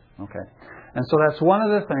people. Okay? And so that's one of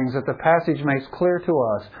the things that the passage makes clear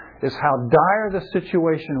to us, is how dire the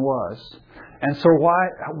situation was. And so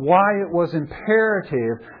why it was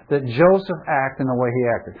imperative that Joseph act in the way he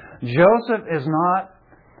acted. Joseph is not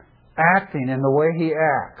acting in the way he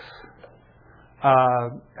acts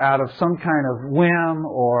out of some kind of whim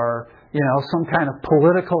or, some kind of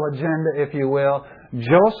political agenda, if you will.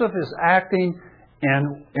 Joseph is acting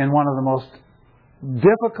in one of the most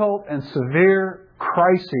difficult and severe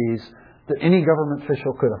crises that any government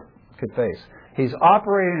official could face. He's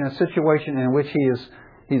operating in a situation in which he's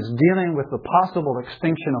dealing with the possible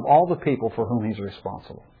extinction of all the people for whom he's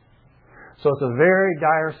responsible. So it's a very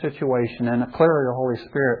dire situation, and clearly the Holy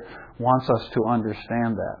Spirit wants us to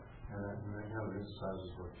understand that. And that kind of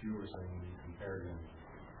emphasizes what you were saying when you compared him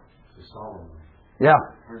to Solomon. Yeah.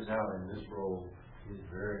 Turns out in this role, he's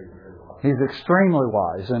very, very wise. He's extremely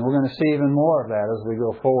wise, and we're going to see even more of that as we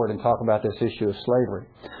go forward and talk about this issue of slavery.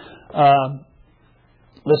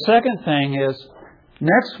 The second thing is,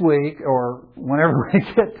 next week, or whenever we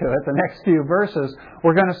get to it, the next few verses,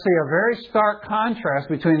 we're going to see a very stark contrast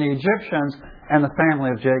between the Egyptians and the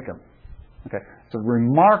family of Jacob. Okay, it's a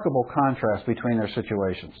remarkable contrast between their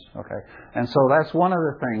situations. Okay, and so that's one of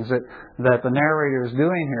the things that the narrator is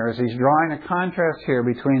doing here, is he's drawing a contrast here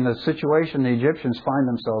between the situation the Egyptians find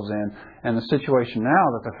themselves in and the situation now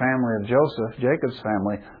that the family of Joseph, Jacob's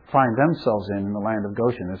family, find themselves in the land of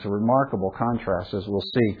Goshen. It's a remarkable contrast, as we'll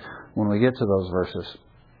see when we get to those verses.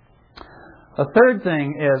 A third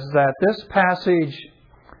thing is that this passage,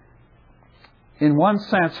 in one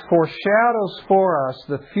sense, foreshadows for us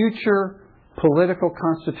the future political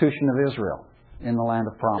constitution of Israel in the land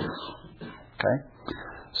of promise. Okay?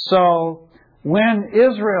 So, when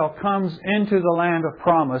Israel comes into the land of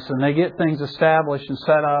promise and they get things established and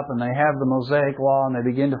set up and they have the Mosaic Law and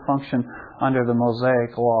they begin to function under the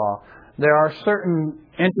Mosaic Law, there are certain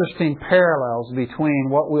interesting parallels between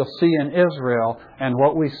what we'll see in Israel and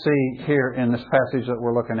what we see here in this passage that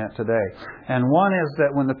we're looking at today. And one is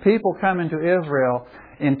that when the people come into Israel,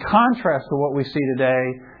 in contrast to what we see today,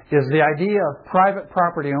 is the idea of private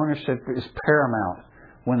property ownership is paramount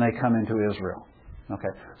when they come into Israel. Okay,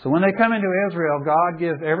 so when they come into Israel, God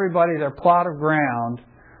gives everybody their plot of ground,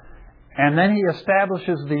 and then He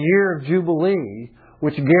establishes the year of Jubilee,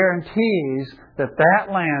 which guarantees that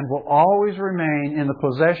that land will always remain in the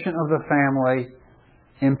possession of the family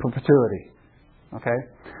in perpetuity. Okay,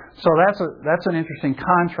 so that's an interesting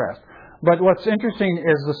contrast. But what's interesting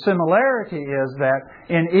is the similarity is that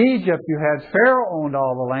in Egypt you had Pharaoh owned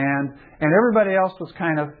all the land, and everybody else was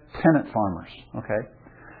kind of tenant farmers. Okay.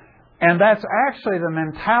 And that's actually the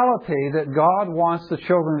mentality that God wants the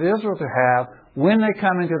children of Israel to have when they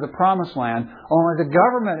come into the Promised Land. Only the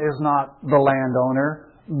government is not the landowner.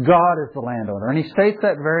 God is the landowner. And He states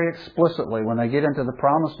that very explicitly when they get into the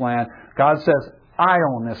Promised Land. God says, I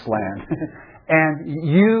own this land. And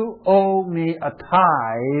you owe me a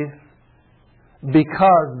tithe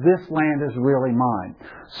because this land is really mine.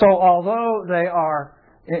 So although they are,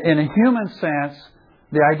 in a human sense,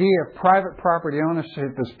 the idea of private property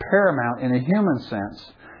ownership is paramount in a human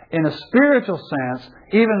sense. In a spiritual sense,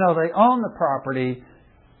 even though they own the property,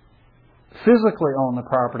 physically own the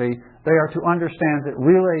property, they are to understand that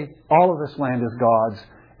really all of this land is God's,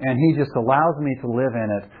 and He just allows me to live in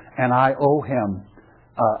it, and I owe Him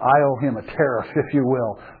a tariff, if you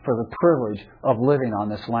will, for the privilege of living on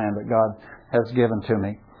this land that God has given to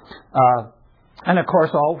me. And of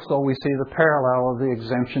course, also we see the parallel of the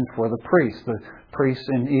exemption for the priests. The priests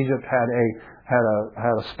in Egypt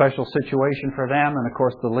had a special situation for them, and of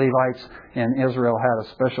course the Levites in Israel had a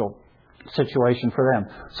special situation for them.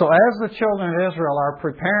 So as the children of Israel are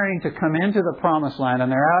preparing to come into the Promised Land,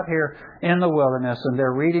 and they're out here in the wilderness, and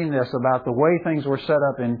they're reading this about the way things were set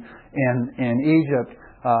up in Egypt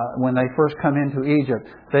when they first come into Egypt,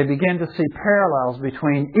 they begin to see parallels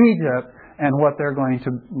between Egypt and what they're going to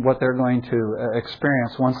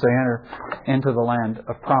experience once they enter into the land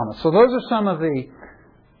of promise. So those are some of the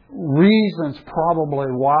reasons probably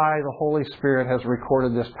why the Holy Spirit has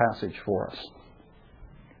recorded this passage for us.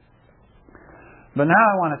 But now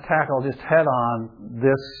I want to tackle just head on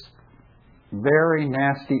this very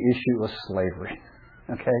nasty issue of slavery.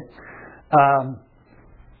 Okay?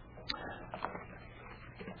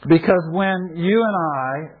 Because when you and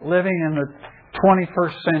I, living in the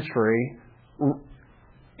 21st century,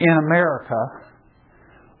 in America,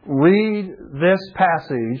 read this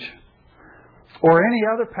passage or any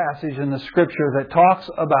other passage in the Scripture that talks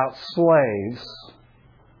about slaves,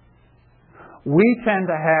 we tend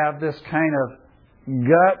to have this kind of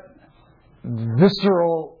gut,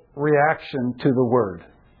 visceral reaction to the word.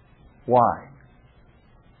 Why?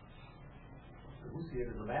 We see it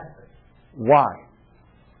as a bad thing. Why?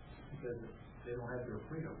 Because they don't have their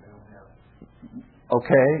freedom. They don't have.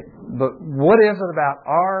 Okay, but what is it about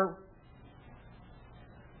our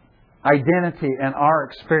identity and our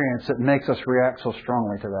experience that makes us react so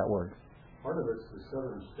strongly to that word? Part of it's the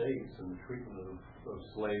southern states and the treatment of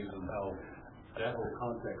slaves and how that whole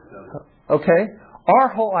context of it. Okay? Our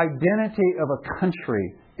whole identity of a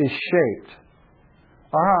country is shaped.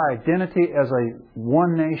 Our identity as a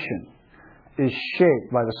one nation is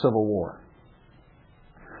shaped by the Civil War.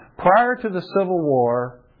 Prior to the Civil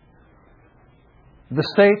War, the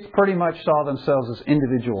states pretty much saw themselves as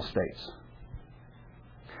individual states.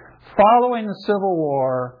 Following the Civil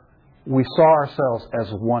War, we saw ourselves as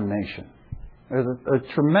one nation. There's a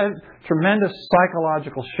tremendous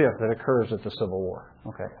psychological shift that occurs at the Civil War.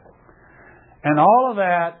 Okay, and all of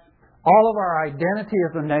that, all of our identity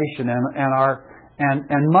as a nation,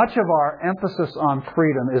 and much of our emphasis on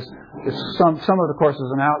freedom is some of it, of course,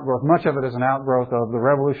 is an outgrowth. Much of it is an outgrowth of the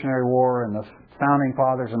Revolutionary War and the Founding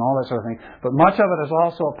Fathers and all that sort of thing. But much of it is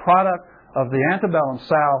also a product of the antebellum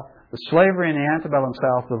South, the slavery in the antebellum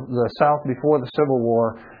South, the South before the Civil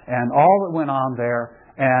War, and all that went on there,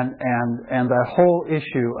 and the whole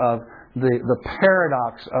issue of the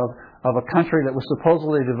paradox of a country that was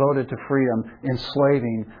supposedly devoted to freedom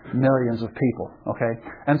enslaving millions of people. Okay,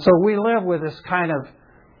 and so we live with this kind of,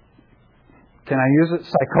 can I use it,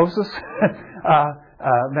 psychosis?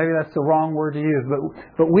 Maybe that's the wrong word to use,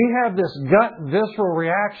 but we have this gut visceral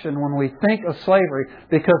reaction when we think of slavery,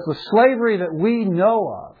 because the slavery that we know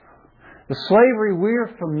of, the slavery we're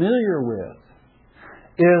familiar with,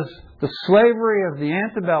 is the slavery of the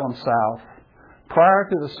antebellum South prior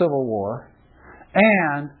to the Civil War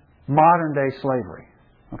and modern day slavery.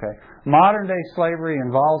 Okay, modern day slavery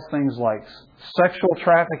involves things like sexual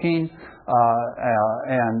trafficking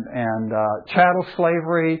and chattel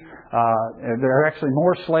slavery. There are actually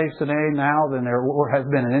more slaves today now than there has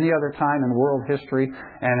been at any other time in world history,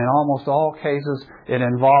 and in almost all cases, it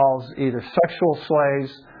involves either sexual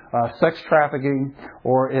slaves, sex trafficking,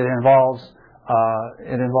 or it involves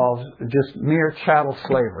just mere chattel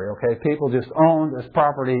slavery. Okay, people just owned as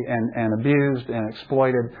property and abused and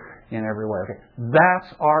exploited in every way. Okay,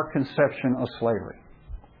 that's our conception of slavery.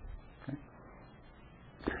 Okay.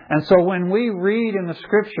 And so when we read in the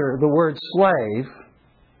Scripture the word slave,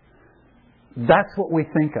 that's what we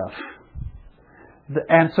think of.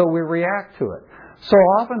 And so we react to it. So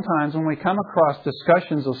oftentimes when we come across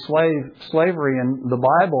discussions of slavery in the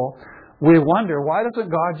Bible, we wonder, why doesn't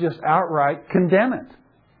God just outright condemn it?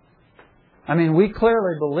 I mean, we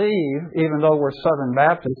clearly believe, even though we're Southern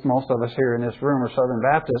Baptists, most of us here in this room are Southern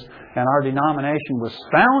Baptists, and our denomination was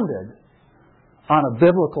founded on a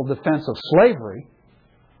biblical defense of slavery,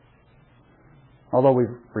 although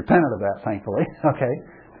we've repented of that, thankfully. Okay,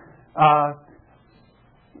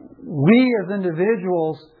 we as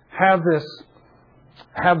individuals have this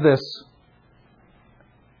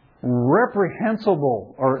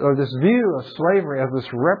reprehensible, or this view of slavery as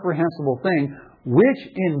this reprehensible thing, which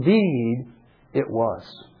indeed it was.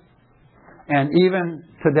 And even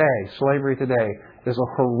today, slavery today is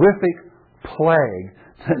a horrific plague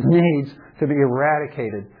that needs to be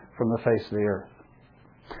eradicated from the face of the earth.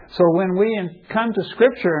 So when we come to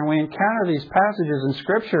Scripture and we encounter these passages in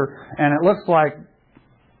Scripture, and it looks like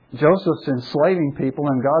Joseph's enslaving people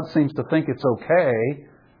and God seems to think it's okay,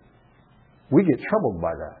 we get troubled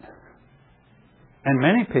by that. And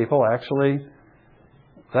many people actually,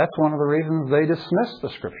 that's one of the reasons they dismiss the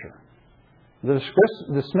Scripture. They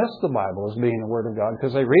dismiss the Bible as being the Word of God,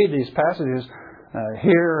 because they read these passages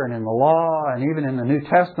here and in the law and even in the New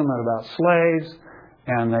Testament about slaves,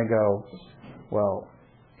 and they go, well,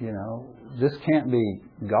 you know, this can't be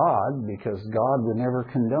God, because God would never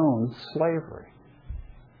condone slavery.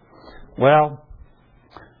 Well,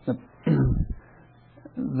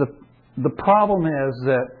 the problem is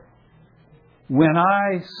that when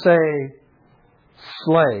I say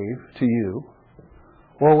slave to you,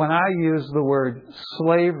 or when I use the word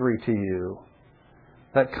slavery to you,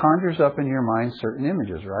 that conjures up in your mind certain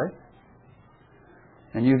images, right?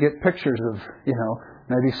 And you get pictures of,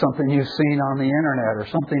 maybe something you've seen on the internet or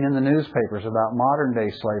something in the newspapers about modern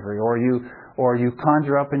day slavery, or you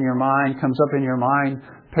conjure up in your mind, comes up in your mind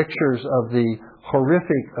pictures of the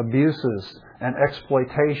horrific abuses and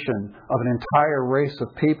exploitation of an entire race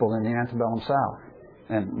of people in the antebellum South.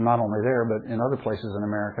 and not only there, but in other places in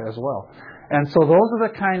America as well. And so those are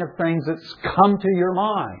the kind of things that come to your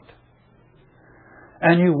mind.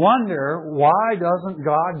 And you wonder, why doesn't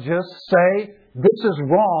God just say, this is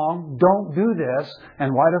wrong, don't do this,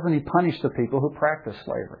 and why doesn't He punish the people who practice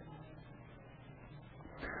slavery?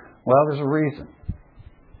 Well, there's a reason.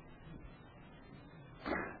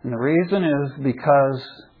 And the reason is because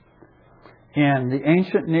in the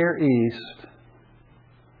ancient Near East,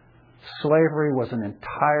 slavery was an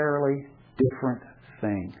entirely different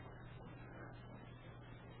thing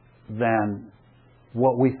than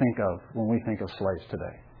what we think of when we think of slaves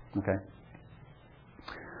today. Okay?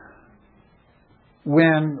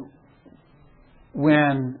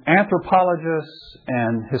 When anthropologists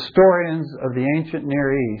and historians of the ancient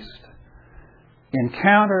Near East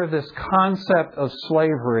encounter this concept of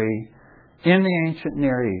slavery in the ancient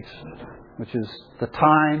Near East, which is the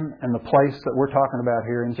time and the place that we're talking about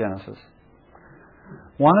here in Genesis,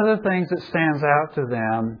 one of the things that stands out to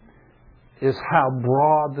them is how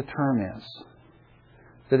broad the term is.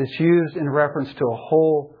 That it's used in reference to a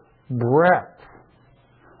whole breadth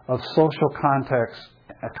of social contracts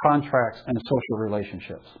and social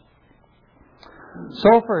relationships.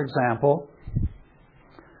 So, for example,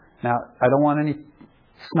 now I don't want any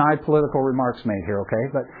snide political remarks made here,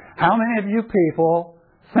 okay? But how many of you people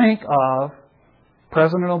think of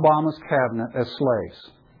President Obama's cabinet as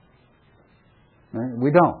slaves?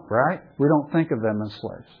 We don't, right? We don't think of them as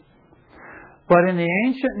slaves. But in the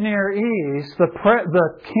ancient Near East, the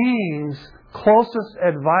king's closest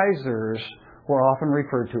advisors were often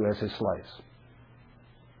referred to as his slaves.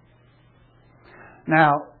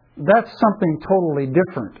 Now, that's something totally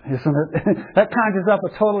different, isn't it? That conjures up a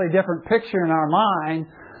totally different picture in our mind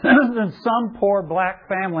than some poor black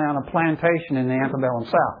family on a plantation in the antebellum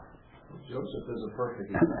South. Joseph is a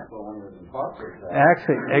perfect example when he was in Potiphar's house.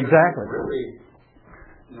 Actually, exactly. Really,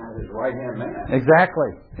 his right-hand man.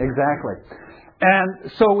 Exactly. And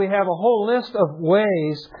so we have a whole list of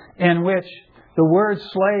ways in which the word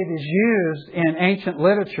slave is used in ancient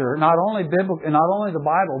literature, not only the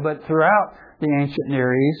Bible, but throughout the ancient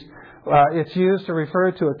Near East. It's used to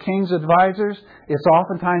refer to a king's advisors. It's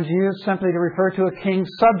oftentimes used simply to refer to a king's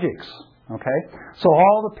subjects. Okay? So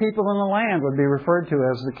all the people in the land would be referred to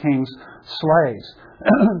as the king's slaves.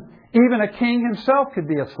 Even a king himself could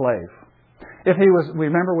be a slave. If he was,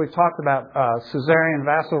 remember we've talked about suzerain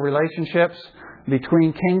vassal relationships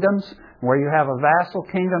between kingdoms, where you have a vassal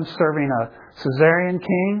kingdom serving a suzerain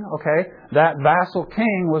king. Okay? That vassal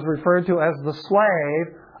king was referred to as the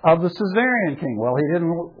slave of the suzerain king. Well, he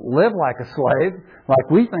didn't live like a slave, like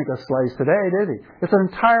we think of slaves today, did he? It's an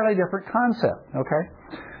entirely different concept, okay?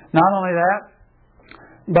 Not only that,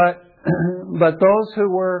 but those who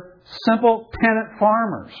were simple tenant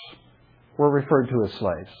farmers were referred to as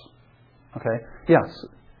slaves. Okay? Yes?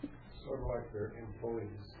 Sort of like their employees.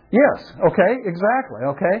 Yes, okay, exactly,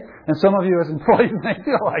 okay? And some of you as employees may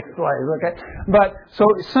feel like slaves, okay? But, so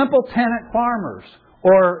simple tenant farmers,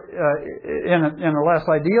 or in a less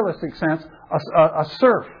idealistic sense, a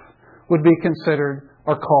serf would be considered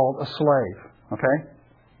or called a slave. Okay?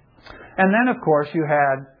 And then, of course, you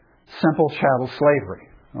had simple chattel slavery.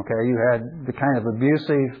 Okay? You had the kind of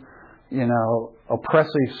abusive,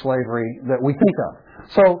 oppressive slavery that we think of.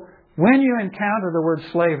 So, when you encounter the word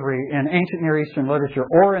slavery in ancient Near Eastern literature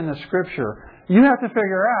or in the Scripture, you have to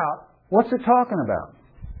figure out, what's it talking about?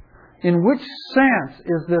 In which sense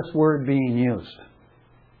is this word being used?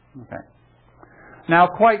 Okay. Now,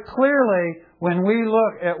 quite clearly, when we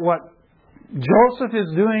look at what Joseph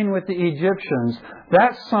is doing with the Egyptians,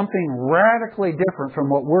 that's something radically different from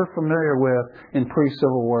what we're familiar with in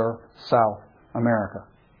pre-Civil War South America,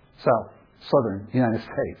 Southern United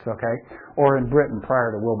States, okay, or in Britain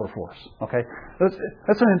prior to Wilberforce, okay.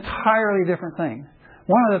 That's an entirely different thing.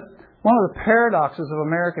 One of the paradoxes of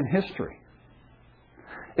American history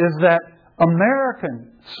is that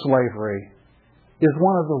American slavery is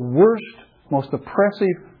one of the worst, most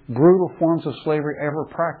oppressive, brutal forms of slavery ever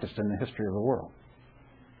practiced in the history of the world.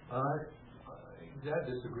 That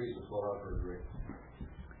disagrees with what I've heard, Rick.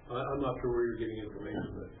 I'm not sure where you're getting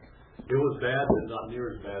information, but it was bad, but not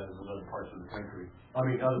near as bad as in other parts of the country.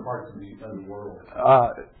 Other parts of the world.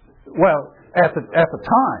 Well, at the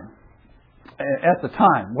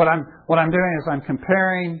time, what I'm doing is I'm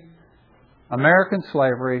comparing American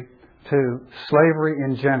slavery to slavery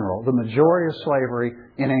in general, the majority of slavery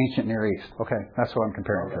in ancient Near East. Okay, that's what I'm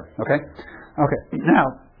comparing to. Okay.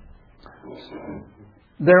 Now,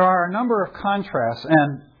 there are a number of contrasts,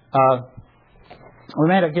 and we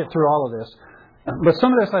may not get through all of this, but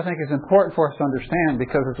some of this I think is important for us to understand,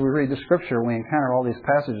 because as we read the Scripture, we encounter all these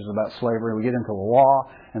passages about slavery. We get into the law,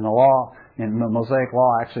 and the law, in the Mosaic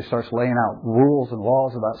Law actually starts laying out rules and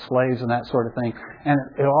laws about slaves and that sort of thing. And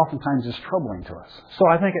it oftentimes is troubling to us. So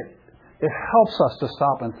I think it helps us to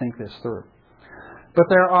stop and think this through. But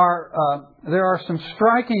there are some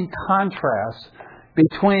striking contrasts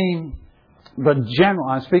between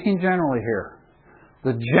I'm speaking generally here,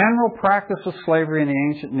 the general practice of slavery in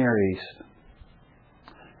the ancient Near East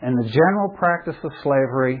and the general practice of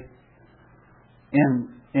slavery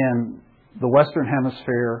in the Western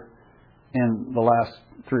Hemisphere in the last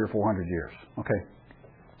 300 or 400 years. Okay,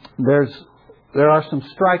 there are some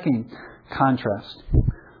striking contrasts.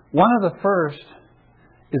 One of the first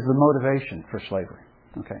is the motivation for slavery.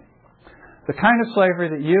 Okay, the kind of slavery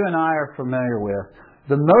that you and I are familiar with.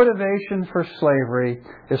 The motivation for slavery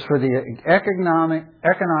is for the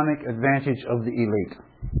economic advantage of the elite.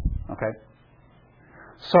 Okay,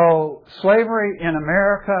 so slavery in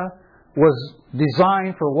America was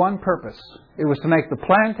designed for one purpose. It was to make the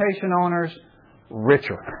plantation owners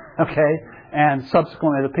richer, okay, and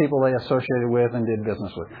subsequently the people they associated with and did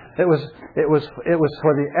business with. It was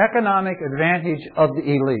for the economic advantage of the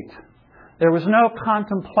elite. There was no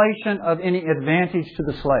contemplation of any advantage to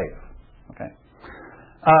the slave. Okay,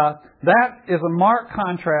 that is a marked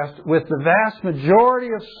contrast with the vast majority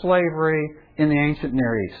of slavery in the ancient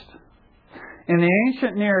Near East. In the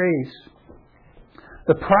ancient Near East,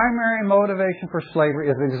 the primary motivation for slavery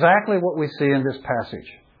is exactly what we see in this passage.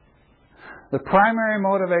 The primary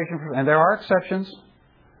motivation, and there are exceptions,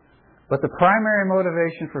 but the primary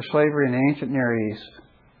motivation for slavery in the ancient Near East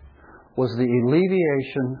was the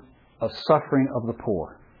alleviation of suffering of the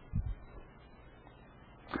poor.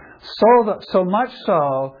 So much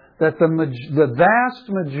so that the vast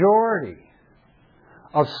majority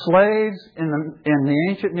of slaves in the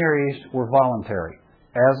ancient Near East were voluntary,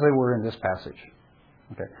 as they were in this passage.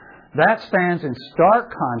 Okay. That stands in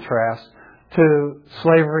stark contrast to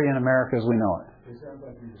slavery in America as we know it. It sounds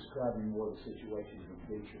like you're describing more the situation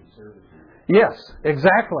of indentured servitude. Yes,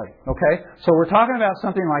 exactly. Okay, so we're talking about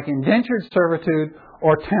something like indentured servitude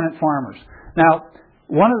or tenant farmers. Now,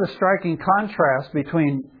 one of the striking contrasts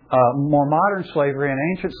between more modern slavery and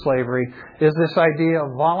ancient slavery is this idea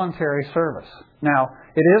of voluntary service. Now,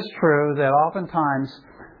 it is true that oftentimes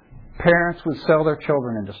parents would sell their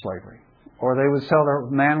children into slavery. Or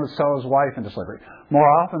man would sell his wife into slavery. More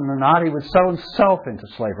often than not, he would sell himself into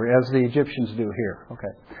slavery, as the Egyptians do here.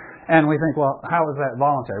 Okay, and we think, well, how is that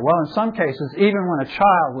voluntary? Well, in some cases, even when a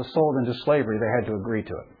child was sold into slavery, they had to agree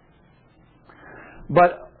to it.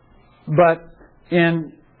 But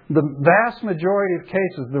in the vast majority of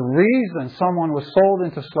cases, the reason someone was sold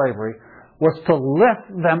into slavery was to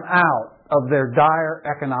lift them out of their dire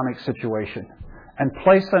economic situation and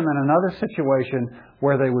place them in another situation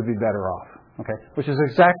where they would be better off. Okay, which is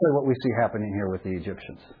exactly what we see happening here with the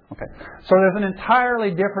Egyptians. Okay, so there's an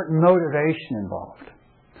entirely different motivation involved.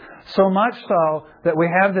 So much so that we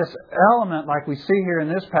have this element, like we see here in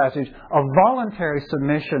this passage, of voluntary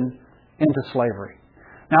submission into slavery.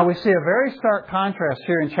 Now we see a very stark contrast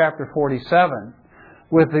here in chapter 47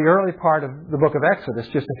 with the early part of the book of Exodus,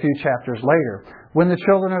 just a few chapters later, when the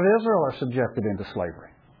children of Israel are subjected into slavery.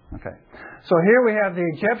 Okay, so here we have the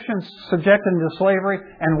Egyptians subjected into slavery,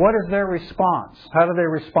 and what is their response? How do they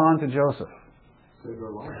respond to Joseph? Saved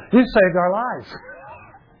our lives. You saved our lives.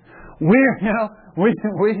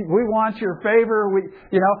 We want your favor.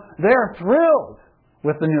 They're thrilled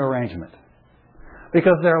with the new arrangement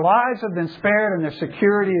because their lives have been spared and their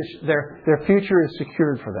security their future is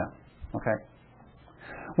secured for them. Okay.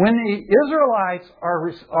 When the Israelites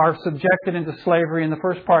are subjected into slavery in the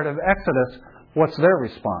first part of Exodus, what's their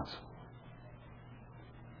response?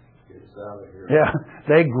 Get us out of here. Yeah,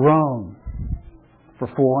 they groan for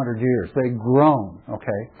 400 years. They groan,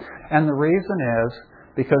 okay? And the reason is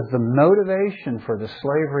because the motivation for the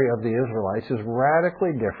slavery of the Israelites is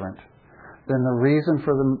radically different than the reason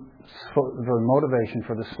for the motivation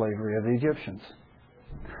for the slavery of the Egyptians.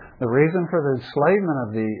 The reason for the enslavement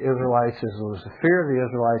of the Israelites was the fear of the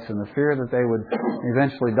Israelites and the fear that they would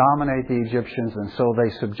eventually dominate the Egyptians, and so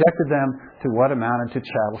they subjected them to what amounted to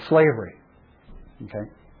chattel slavery. Okay,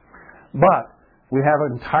 but we have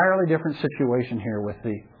an entirely different situation here with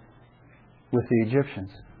the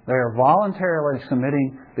Egyptians. They are voluntarily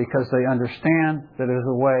submitting because they understand that it is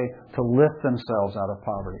a way to lift themselves out of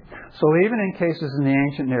poverty. So even in cases in the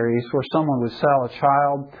ancient Near East where someone would sell a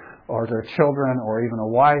child or their children or even a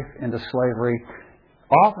wife into slavery,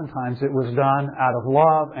 oftentimes it was done out of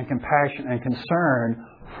love and compassion and concern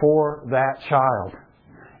for that child.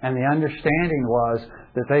 And the understanding was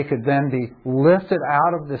that they could then be lifted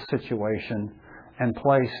out of this situation and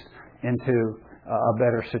placed into a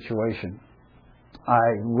better situation. I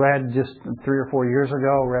read just 3 or 4 years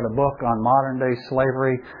ago, read a book on modern day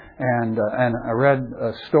slavery, and I read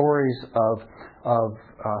stories of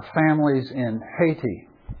families in Haiti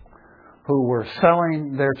who were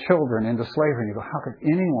selling their children into slavery. You go, how could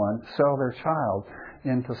anyone sell their child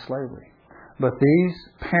into slavery? But these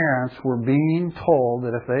parents were being told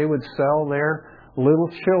that if they would sell their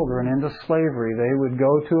little children into slavery, they would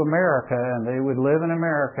go to America and they would live in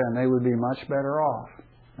America and they would be much better off.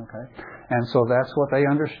 Okay? And so that's what they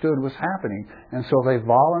understood was happening. And so they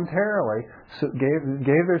voluntarily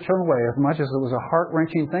gave their children away. As much as it was a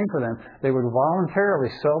heart-wrenching thing for them, they would voluntarily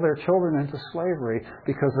sell their children into slavery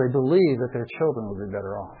because they believed that their children would be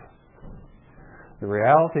better off. The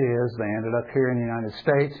reality is they ended up here in the United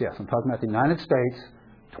States. Yes, I'm talking about the United States,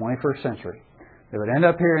 21st century. They would end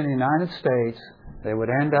up here in the United States. They would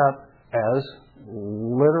end up as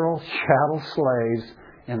literal chattel slaves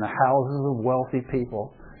in the houses of wealthy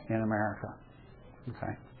people in America.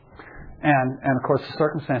 Okay, and of course the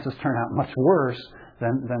circumstances turn out much worse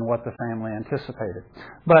than what the family anticipated.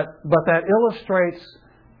 But that illustrates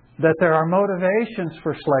that there are motivations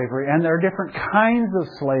for slavery, and there are different kinds of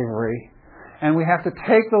slavery, and we have to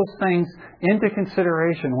take those things into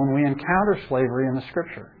consideration when we encounter slavery in the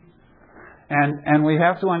Scripture. And we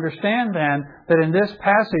have to understand then that in this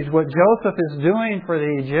passage, what Joseph is doing for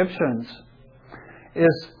the Egyptians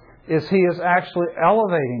is he is actually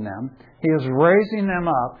elevating them. He is raising them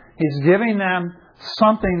up. He's giving them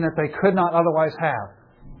something that they could not otherwise have,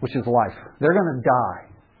 which is life. They're going to die.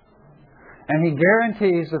 And he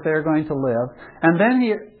guarantees that they're going to live. And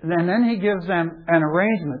then he gives them an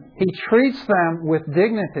arrangement. He treats them with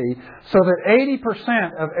dignity so that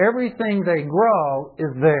 80% of everything they grow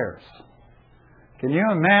is theirs. Can you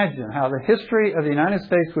imagine how the history of the United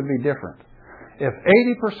States would be different if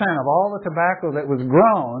 80% of all the tobacco that was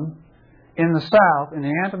grown in the South, in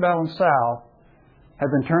the antebellum South, had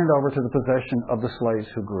been turned over to the possession of the slaves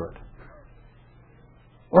who grew it?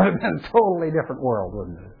 It would have been a totally different world,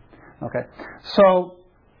 wouldn't it? Okay.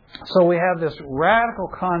 So we have this radical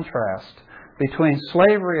contrast between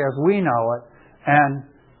slavery as we know it and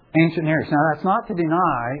ancient Near East. Now, that's not to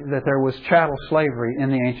deny that there was chattel slavery in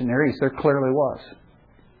the ancient Near East. There clearly was.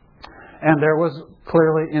 And there was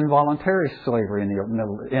clearly involuntary slavery in the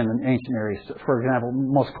ancient Near East. For example,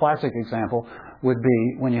 most classic example would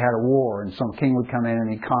be when you had a war and some king would come in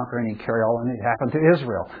and he'd conquer and he'd carry all, and it happened to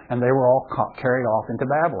Israel. And they were all carried off into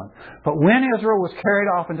Babylon. But when Israel was carried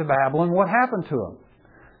off into Babylon, what happened to them?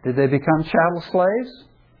 Did they become chattel slaves?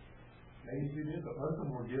 Maybe you did, but most of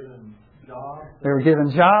them were given jobs. They were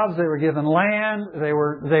given jobs. They were given land.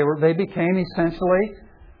 They became essentially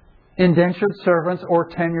indentured servants or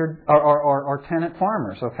tenured or tenant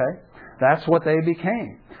farmers. Okay, that's what they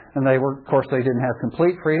became. And they were, of course, they didn't have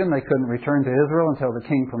complete freedom. They couldn't return to Israel until the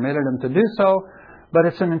king permitted them to do so. But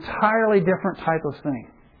it's an entirely different type of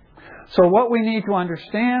thing. So what we need to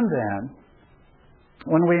understand then,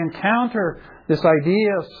 when we encounter this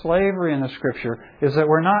idea of slavery in the Scripture, is that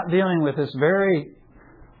we're not dealing with this very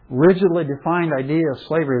rigidly defined idea of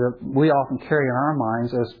slavery that we often carry in our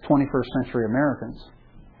minds as 21st century Americans.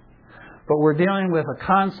 But we're dealing with a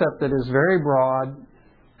concept that is very broad,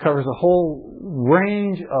 covers a whole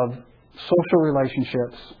range of social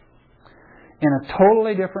relationships in a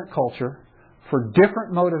totally different culture for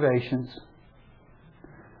different motivations,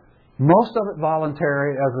 most of it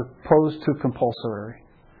voluntary as opposed to compulsory,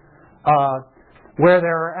 where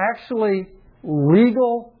there are actually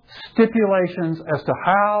legal stipulations as to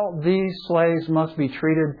how these slaves must be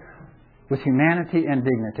treated with humanity and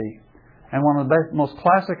dignity. And one of the most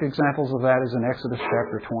classic examples of that is in Exodus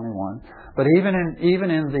chapter 21. But even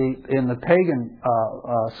in the pagan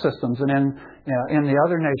systems and in the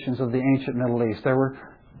other nations of the ancient Middle East, there were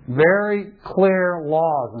very clear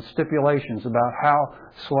laws and stipulations about how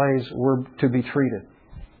slaves were to be treated.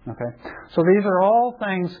 Okay, so these are all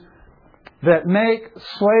things that make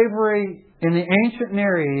slavery in the ancient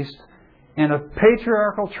Near East, in a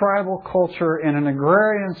patriarchal tribal culture, in an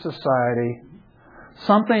agrarian society,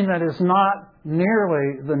 something that is not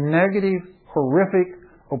nearly the negative, horrific,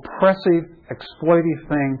 oppressive, exploitive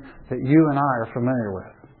thing that you and I are familiar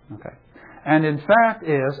with. Okay, and in fact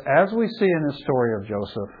is, as we see in the story of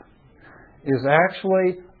Joseph, is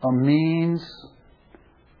actually a means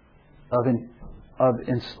of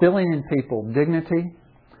instilling in people dignity,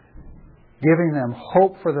 giving them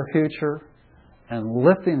hope for the future, and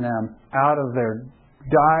lifting them out of their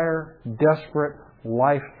dire, desperate,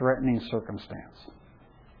 life-threatening circumstance.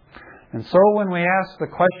 And so when we ask the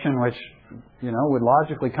question, which, would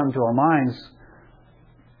logically come to our minds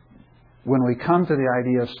when we come to the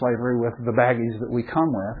idea of slavery with the baggies that we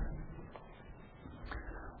come with,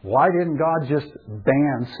 Why didn't God just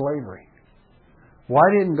ban slavery? Why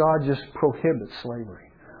didn't God just prohibit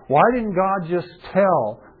slavery? Why didn't God just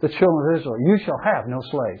tell the children of Israel, you shall have no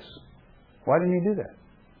slaves? Why didn't He do that?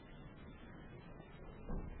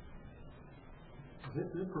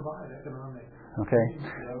 This provide economic. Okay.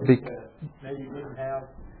 Maybe didn't have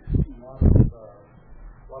a lot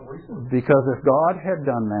of resources. Because if God had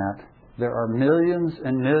done that, there are millions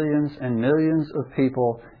and millions and millions of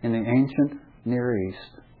people in the ancient Near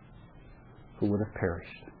East who would have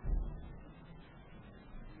perished.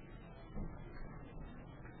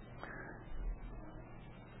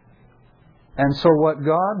 And so what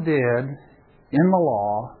God did in the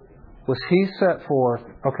law was He set forth,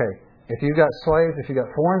 okay, if you've got slaves, if you've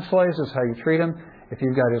got foreign slaves, this is how you treat them. If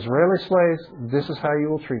you've got Israeli slaves, this is how you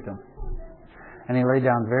will treat them. And He laid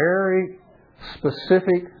down very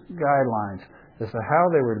specific guidelines as to how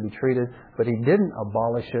they were to be treated, but He didn't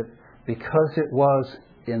abolish it because it was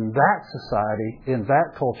in that society, in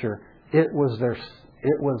that culture, it was their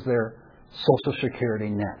Social Security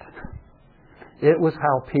net. It was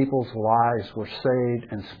how people's lives were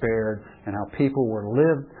saved and spared, and how people were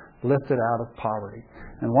lifted out of poverty.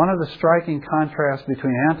 And one of the striking contrasts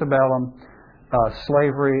between antebellum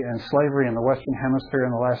slavery and slavery in the Western Hemisphere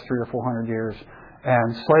in the last 300 or 400 years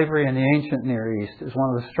and slavery in the ancient Near East is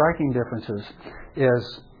one of the striking differences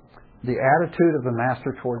is the attitude of the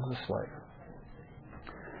master towards the slave.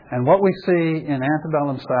 And what we see in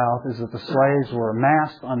antebellum South is that the slaves were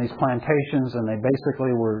amassed on these plantations, and they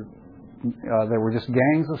basically were just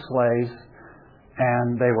gangs of slaves,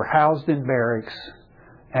 and they were housed in barracks,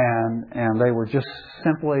 and they were just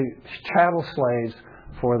simply chattel slaves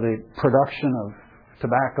for the production of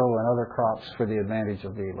tobacco and other crops for the advantage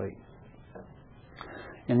of the elite.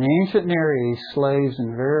 In the ancient Near East, slaves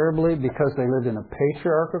invariably, because they lived in a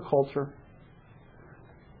patriarchal culture,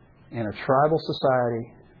 in a tribal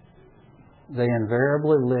society, they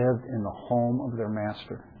invariably lived in the home of their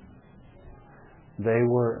master. They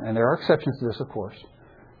were, and there are exceptions to this, of course,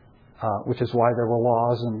 which is why there were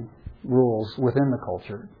laws and rules within the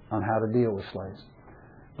culture on how to deal with slaves.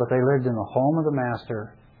 But they lived in the home of the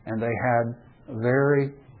master, and they had a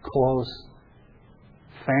very close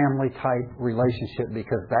family-type relationship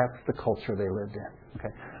because that's the culture they lived in.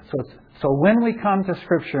 Okay, so when we come to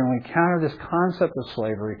Scripture and we counter this concept of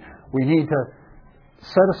slavery, we need to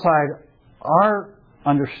set aside our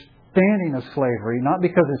understanding of slavery, not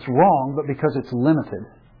because it's wrong, but because it's limited.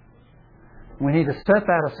 We need to set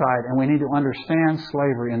that aside, and we need to understand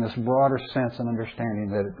slavery in this broader sense and understanding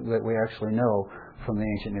that we actually know from the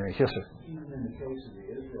ancient Near East. Yes, sir? Even in the case of the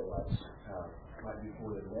Israelites, right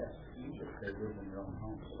before they left Egypt, they lived in their own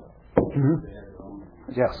homes. Mm-hmm. They had their own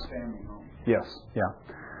family homes. Yes, yeah.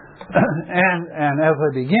 and as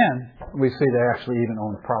they begin, we see they actually even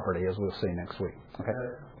own property, as we'll see next week. Okay.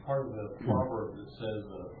 Part of the proverb that says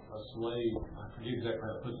a slave, I forget exactly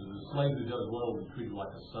how it puts it, a slave who does well will be treated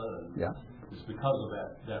like a son. Yeah. It's because of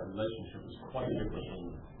that relationship is quite different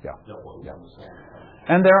than what was on the side.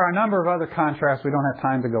 And there are a number of other contrasts. We don't have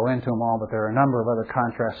time to go into them all, but there are a number of other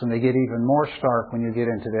contrasts, and they get even more stark when you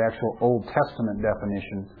get into the actual Old Testament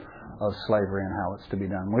definition of slavery and how it's to be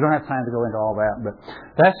done. We don't have time to go into all that, but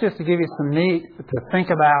that's just to give you some meat to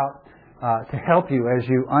think about, to help you as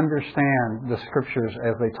you understand the Scriptures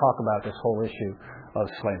as they talk about this whole issue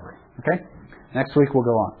of slavery. Okay? Next week we'll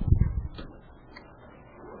go on.